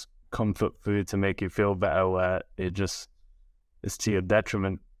 just comfort food to make you feel better, where it's to your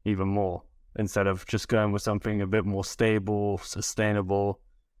detriment even more, instead of just going with something a bit more stable, sustainable,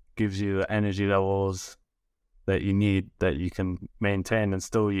 gives you the energy levels that you need, that you can maintain, and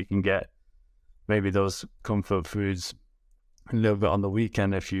still you can get maybe those comfort foods a little bit on the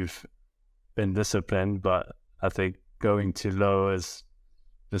weekend if you've been disciplined. But I think going too low is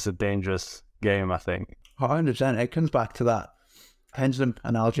just a dangerous game, I think. 100%. It comes back to that pendulum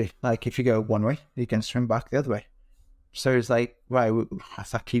analogy. Like, if you go one way, you can swing back the other way. So it's like, right,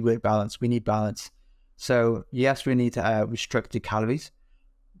 that's that keyword, balance. We need balance. So yes, we need to restrict the calories,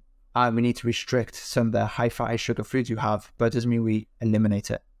 and we need to restrict some of the high-fat, high-sugar foods you have, but it doesn't mean we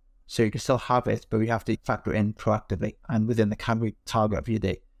eliminate it. So you can still have it, but we have to factor in proactively and within the calorie target of your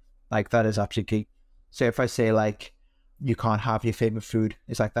day. Like, that is absolutely key. So if I say, like, you can't have your favorite food,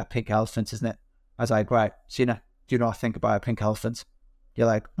 it's like that pink elephant, isn't it? I was like, right, Sina, do not think about a pink elephant. You're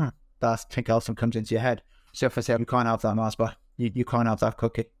like, that pink elephant comes into your head. So if I say, you can't have that Mars bar, you can't have that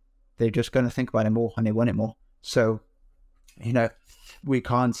cookie, they're just going to think about it more and they want it more. So, we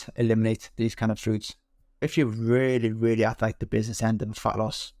can't eliminate these kind of foods. If you're really, really at like the business end of fat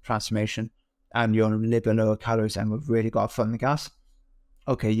loss transformation and you're on a little bit lower calories and we've really got a foot on the gas,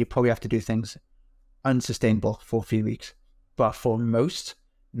 okay, you probably have to do things unsustainable for a few weeks. But for most,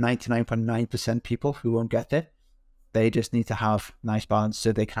 99.9% people who won't get there, they just need to have nice balance.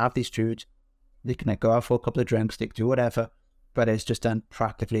 So they can have these foods, they can go out for a couple of drinks, they can do whatever, but it's just done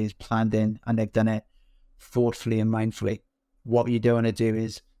practically, it's planned in, and they've done it thoughtfully and mindfully. What you don't want to do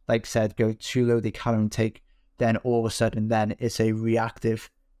is, like I said, go too low the calorie intake, then all of a sudden then it's a reactive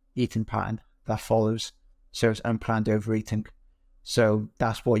eating pattern that follows. So it's unplanned overeating. So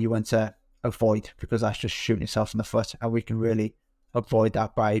that's what you want to avoid, because that's just shooting yourself in the foot. And we can really avoid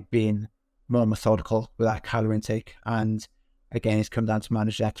that by being more methodical with that calorie intake. And again, it's come down to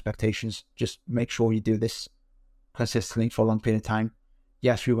manage expectations. Just make sure you do this consistently for a long period of time.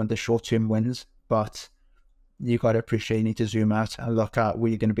 Yes, we want the short-term wins, but you got to appreciate, you need to zoom out and look at where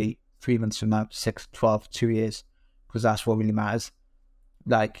you're going to be 3 months from now, 6, 12, 2 years, because that's what really matters.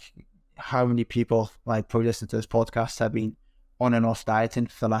 Like, how many people, like, probably listen to this podcast, have been on and off dieting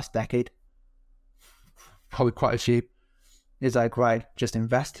for the last decade? Probably quite a few. It's like, right, just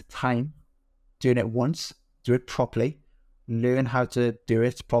invest time doing it once, do it properly, learn how to do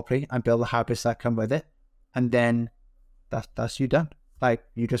it properly, and build the habits that come with it, and then that's you done. Like,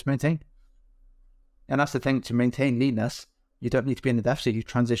 you just maintain. And that's the thing, to maintain leanness, you don't need to be in the deficit, you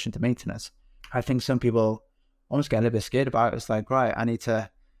transition to maintenance. I think some people almost get a little bit scared about it. It's like, right,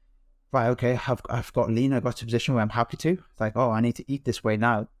 okay, I've got lean, I've got to a position where I'm happy to. It's like, oh, I need to eat this way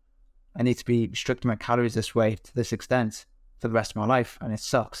now. I need to be restricting my calories this way to this extent for the rest of my life, and it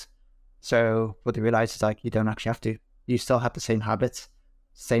sucks. So what they realize is like, you don't actually have to. You still have the same habits,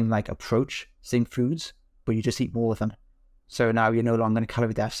 same like approach, same foods, but you just eat more of them. So now you're no longer in a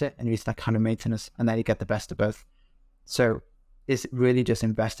calorie deficit and you use that kind of maintenance, and then you get the best of both. So it's really just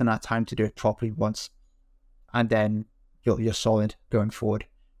investing that time to do it properly once, and then you're solid going forward.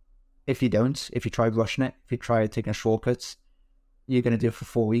 If you don't, if you try rushing it, if you try taking shortcuts, you're going to do it for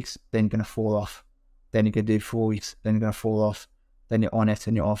 4 weeks, then you're going to fall off. Then you're going to do 4 weeks, then you're going to fall off. Then you're on it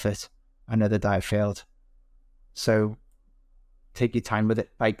and you're off it. Another diet failed. So take your time with it.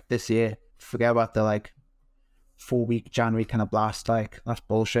 Like this year, forget about the like 4-week January kind of blast. Like that's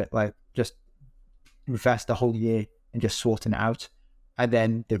bullshit. Like just invest the whole year in just sorting it out. And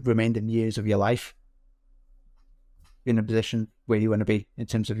then the remaining years of your life, you're in a position where you want to be in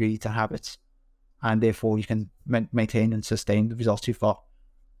terms of your eating habits. And therefore you can maintain and sustain the results you've got.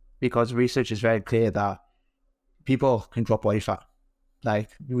 Because research is very clear that people can drop body fat. Like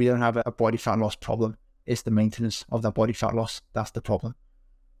we don't have a body fat loss problem. It's the maintenance of that body fat loss. That's the problem.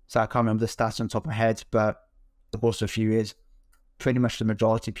 So I can't remember the stats on top of my head, but the course of a few years, pretty much the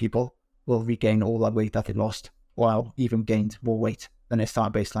majority of people will regain all that weight that they lost, or even gained more weight than their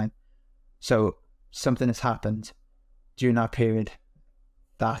start baseline. So something has happened during that period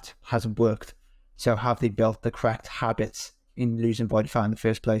that hasn't worked. So have they built the correct habits in losing body fat in the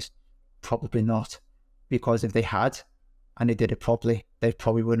first place? Probably not. Because if they had, and they did it properly, they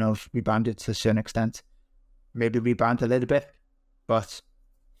probably wouldn't have rebounded to a certain extent. Maybe rebound a little bit, but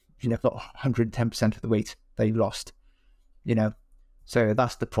you know, not 110% of the weight they lost, you know. So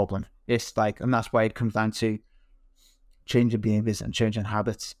that's the problem. It's like, and that's why it comes down to changing behaviors and changing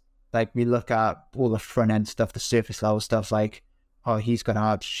habits. Like we look at all the front end stuff, the surface level stuff, like, oh, he's got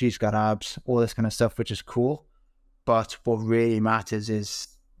abs, she's got abs, all this kind of stuff, which is cool. But what really matters is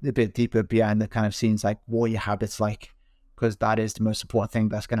a bit deeper behind the kind of scenes, like what are your habits like? Because that is the most important thing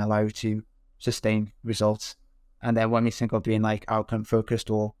that's going to allow you to sustain results. And then when we think of being like outcome focused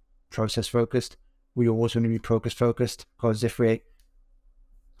or process focused, we always want to be progress focused, because if we're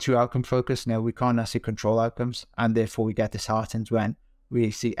too outcome focused, now we can't necessarily control outcomes, and therefore we get disheartened when we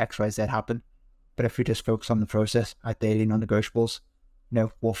see X, Y, Z happen. But if we just focus on the process, at daily non-negotiables, you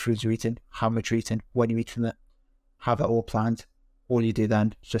know, what foods you're eating, how much you're eating, when you're eating it, have it all planned. All you do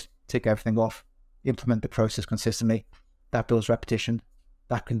then is just tick everything off, implement the process consistently. That builds repetition,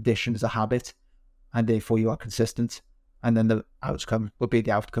 that conditions a habit, and therefore you are consistent. And then the outcome will be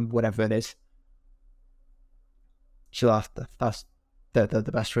the outcome, whatever it is. So that's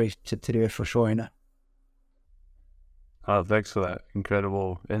the best way to do it for sure, you know. Oh, thanks for that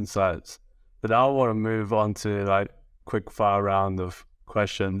incredible insights. But now I want to move on to like quick fire round of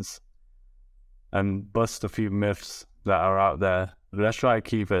questions and bust a few myths that are out there. Let's try to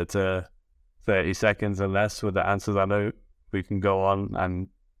keep it to 30 seconds or less with the answers. I know we can go on, and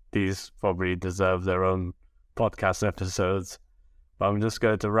these probably deserve their own podcast episodes, but I'm just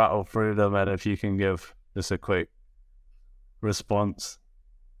going to rattle through them, and if you can give just a quick response.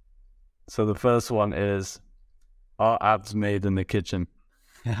 So the first one is, are abs made in the kitchen?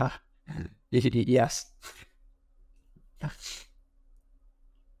 Yes.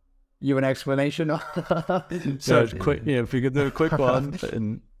 You an explanation? So quick, yeah, if you could do a quick one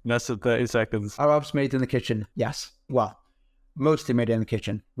in less than 30 seconds. Are abs made in the kitchen? Yes. Well, mostly made in the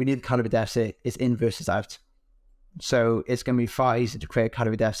kitchen. We need a calorie deficit. It's in versus out. So it's going to be far easier to create a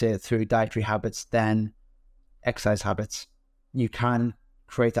calorie deficit through dietary habits than exercise habits. You can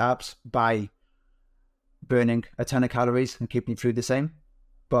create abs by burning a ton of calories and keeping your food the same.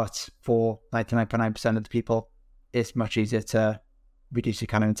 But for 99.9% of the people, it's much easier to reduce your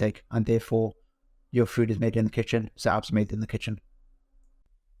calorie intake, and therefore your food is made in the kitchen, so abs are made in the kitchen.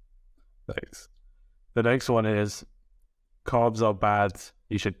 Thanks. The next one is, carbs are bad,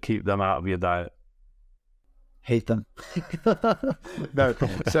 you should keep them out of your diet. Hate them. No.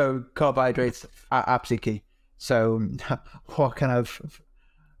 So carbohydrates are absolutely key. So what kind of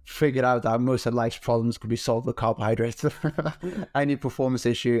figured out that most of life's problems could be solved with carbohydrates. Any performance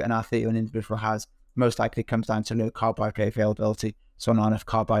issue an athlete or an individual has most likely comes down to low carbohydrate availability. So not enough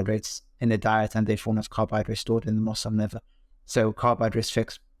carbohydrates in the diet, and therefore not carbohydrates stored in the muscle and liver. So carbohydrates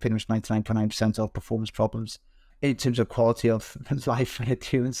fix pretty much 99.9% of performance problems. In terms of quality of life and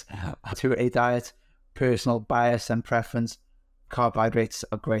adherence to a diet, personal bias and preference, carbohydrates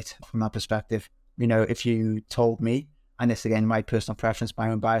are great from that perspective. You know, if you told me, and this again, my personal preference, my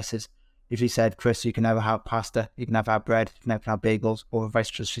own biases, if you said, Chris, you can never have pasta, you can never have bread, you can never have bagels, or a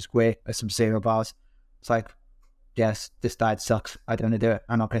Rice Krispie Square, or some cereal bars, it's like, yes, this diet sucks, I don't want to do it,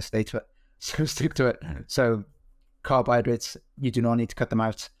 I'm not going to stay to it, so stick to it. So carbohydrates, you do not need to cut them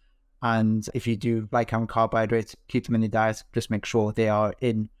out. And if you do like having carbohydrates, keep them in your diet. Just make sure they are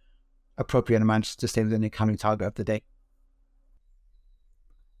in appropriate amounts to stay within your calorie target of the day.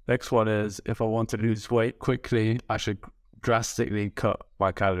 Next one is, if I want to lose weight quickly, I should drastically cut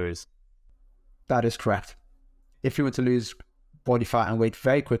my calories. That is correct. If you want to lose body fat and weight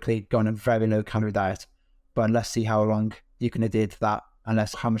very quickly, go on a very low calorie diet. But let's see how long you can adhere to that, and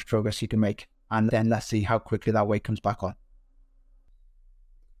let's how much progress you can make. And then let's see how quickly that weight comes back on.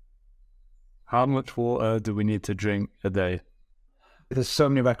 How much water do we need to drink a day? There's so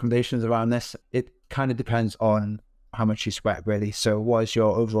many recommendations around this. It kind of depends on how much you sweat, really. So what is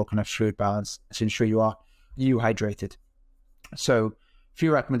your overall kind of fluid balance to ensure you are hydrated? So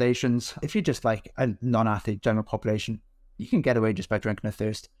few recommendations. If you're just like a non-athlete, general population, you can get away just by drinking a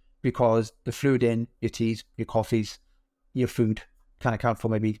thirst, because the fluid in your teas, your coffees, your food can account for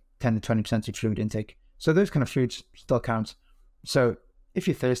maybe 10 to 20% of your fluid intake. So those kind of foods still count. So if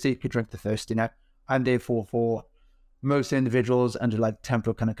you're thirsty, you could drink the thirst, and therefore for most individuals under like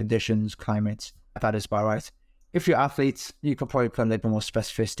temperate kind of conditions, climates, that is about right. If you're athletes, you could probably put a little bit more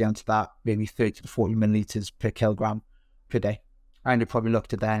specificity onto that, maybe 30 to 40 milliliters per kilogram per day. And you probably look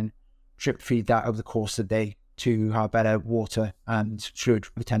to then drip feed that over the course of the day to have better water and fluid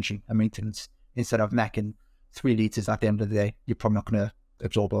retention and maintenance, instead of necking 3 liters at the end of the day. You're probably not going to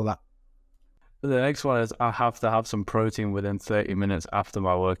absorb all that. The next one is, I have to have some protein within 30 minutes after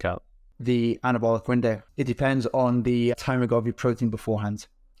my workout. The anabolic window, it depends on the timing of your protein beforehand.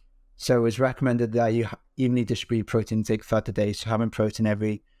 So it's recommended that you evenly distribute protein intake throughout the day, so having protein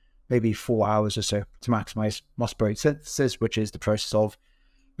every maybe 4 hours or so to maximize muscle synthesis, which is the process of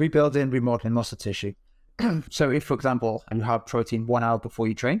rebuilding, remodeling muscle tissue. So if, for example, you have protein 1 hour before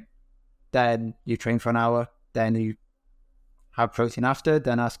you train, then you train for an hour, then you have protein after,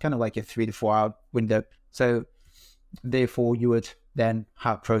 then that's kind of like a 3 to 4 hour window. So therefore you would then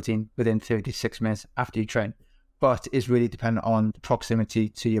have protein within 36 minutes after you train. But it's really dependent on the proximity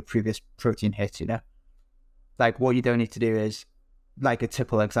to your previous protein hit, Like what you don't need to do is, like a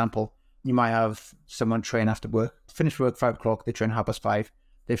typical example, you might have someone train after work, finish work 5 o'clock, they train 5:30.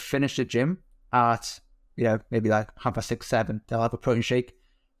 They finish the gym at, maybe like 6:30, 7. They'll have a protein shake.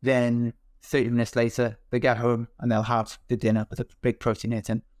 Then 30 minutes later, they get home and they'll have the dinner with a big protein hit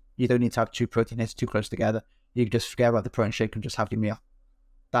in. You don't need to have 2 protein hits too close together. You can just forget about the protein shake and just have your meal.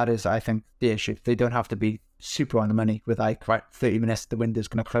 That is, I think, the issue. They don't have to be super on the money with like, right, 30 minutes, the window's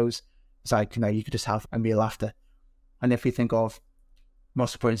going to close. It's like, you could just have a meal after. And if we think of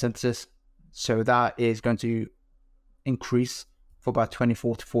muscle protein synthesis, so that is going to increase for about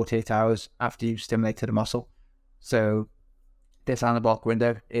 24 to 48 hours after you've stimulated the muscle. So this anabolic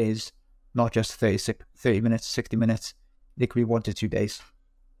window is not just 30 minutes, 60 minutes. It could be 1 to 2 days.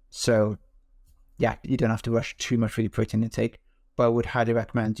 So yeah, you don't have to rush too much for your protein intake, but I would highly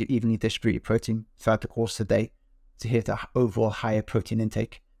recommend you evenly distribute your protein throughout the course of the day to hit an overall higher protein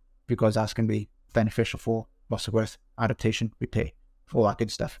intake, because that's going to be beneficial for muscle growth, adaptation, repair, all that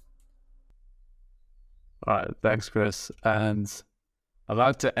good stuff. All right, thanks, Chris. And I'd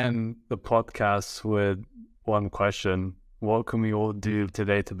like to end the podcast with one question. What can we all do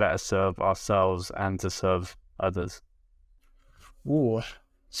today to better serve ourselves and to serve others? Ooh.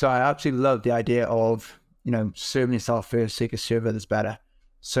 So I absolutely love the idea of, serving yourself first so you can serve others better.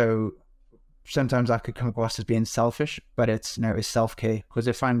 So sometimes that could come across as being selfish, but it's self-care, because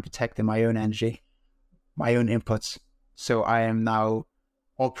if I'm protecting my own energy, my own inputs, so I am now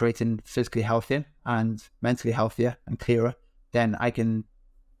operating physically healthier and mentally healthier and clearer, then I can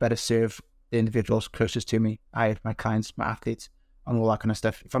better serve the individuals closest to me, my clients, my athletes, and all that kind of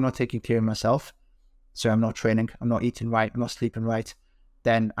stuff. If I'm not taking care of myself, so I'm not training, I'm not eating right, I'm not sleeping right,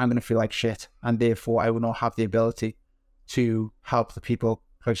 then I'm going to feel like shit, and therefore I will not have the ability to help the people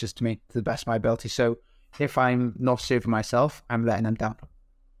closest to me to the best of my ability. So if I'm not serving myself, I'm letting them down.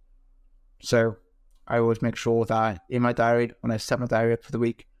 So I always make sure that in my diary, when I set my diary up for the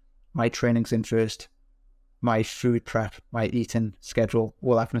week, my training's in first, my food prep, my eating schedule,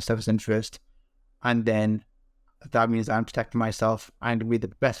 all that kind of stuff is in first. And then that means I'm protecting myself and with the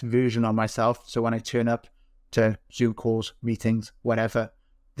best version of myself. So when I turn up to Zoom calls, meetings, whatever,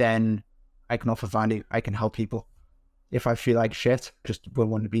 then I can offer value, I can help people. If I feel like shit, just won't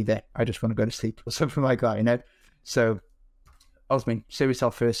want to be there. I just want to go to sleep or something like that, So ultimately, serve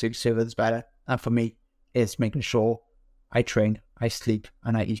yourself first so you can serve others better. And for me, it's making sure I train, I sleep,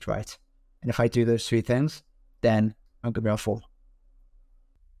 and I eat right. And if I do those 3 things, then I'm going to be on full.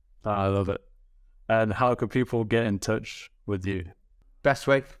 I love it. And how can people get in touch with you? Best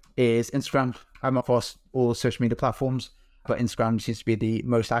way is Instagram. I'm across all social media platforms, but Instagram seems to be the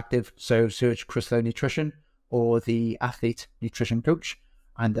most active. So search Chris Lowe Nutrition or the Athlete Nutrition Coach,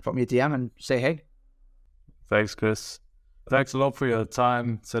 and drop me a DM and say hey. Thanks, Chris. Thanks a lot for your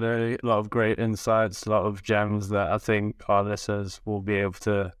time today. A lot of great insights, a lot of gems that I think our listeners will be able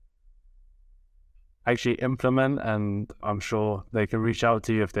to actually implement, and I'm sure they can reach out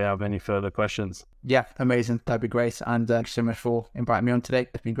to you if they have any further questions. Yeah, amazing. That'd be great. And thanks so much for inviting me on today.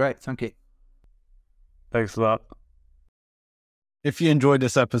 It's been great. Thank you. Thanks a lot. If you enjoyed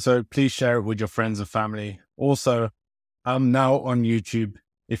this episode, please share it with your friends and family. Also, I'm now on YouTube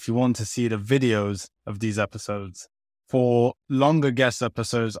if you want to see the videos of these episodes. For longer guest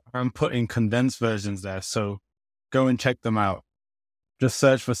episodes, I'm putting condensed versions there, so go and check them out. Just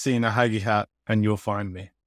search for Seeing a Haggy Hat and you'll find me.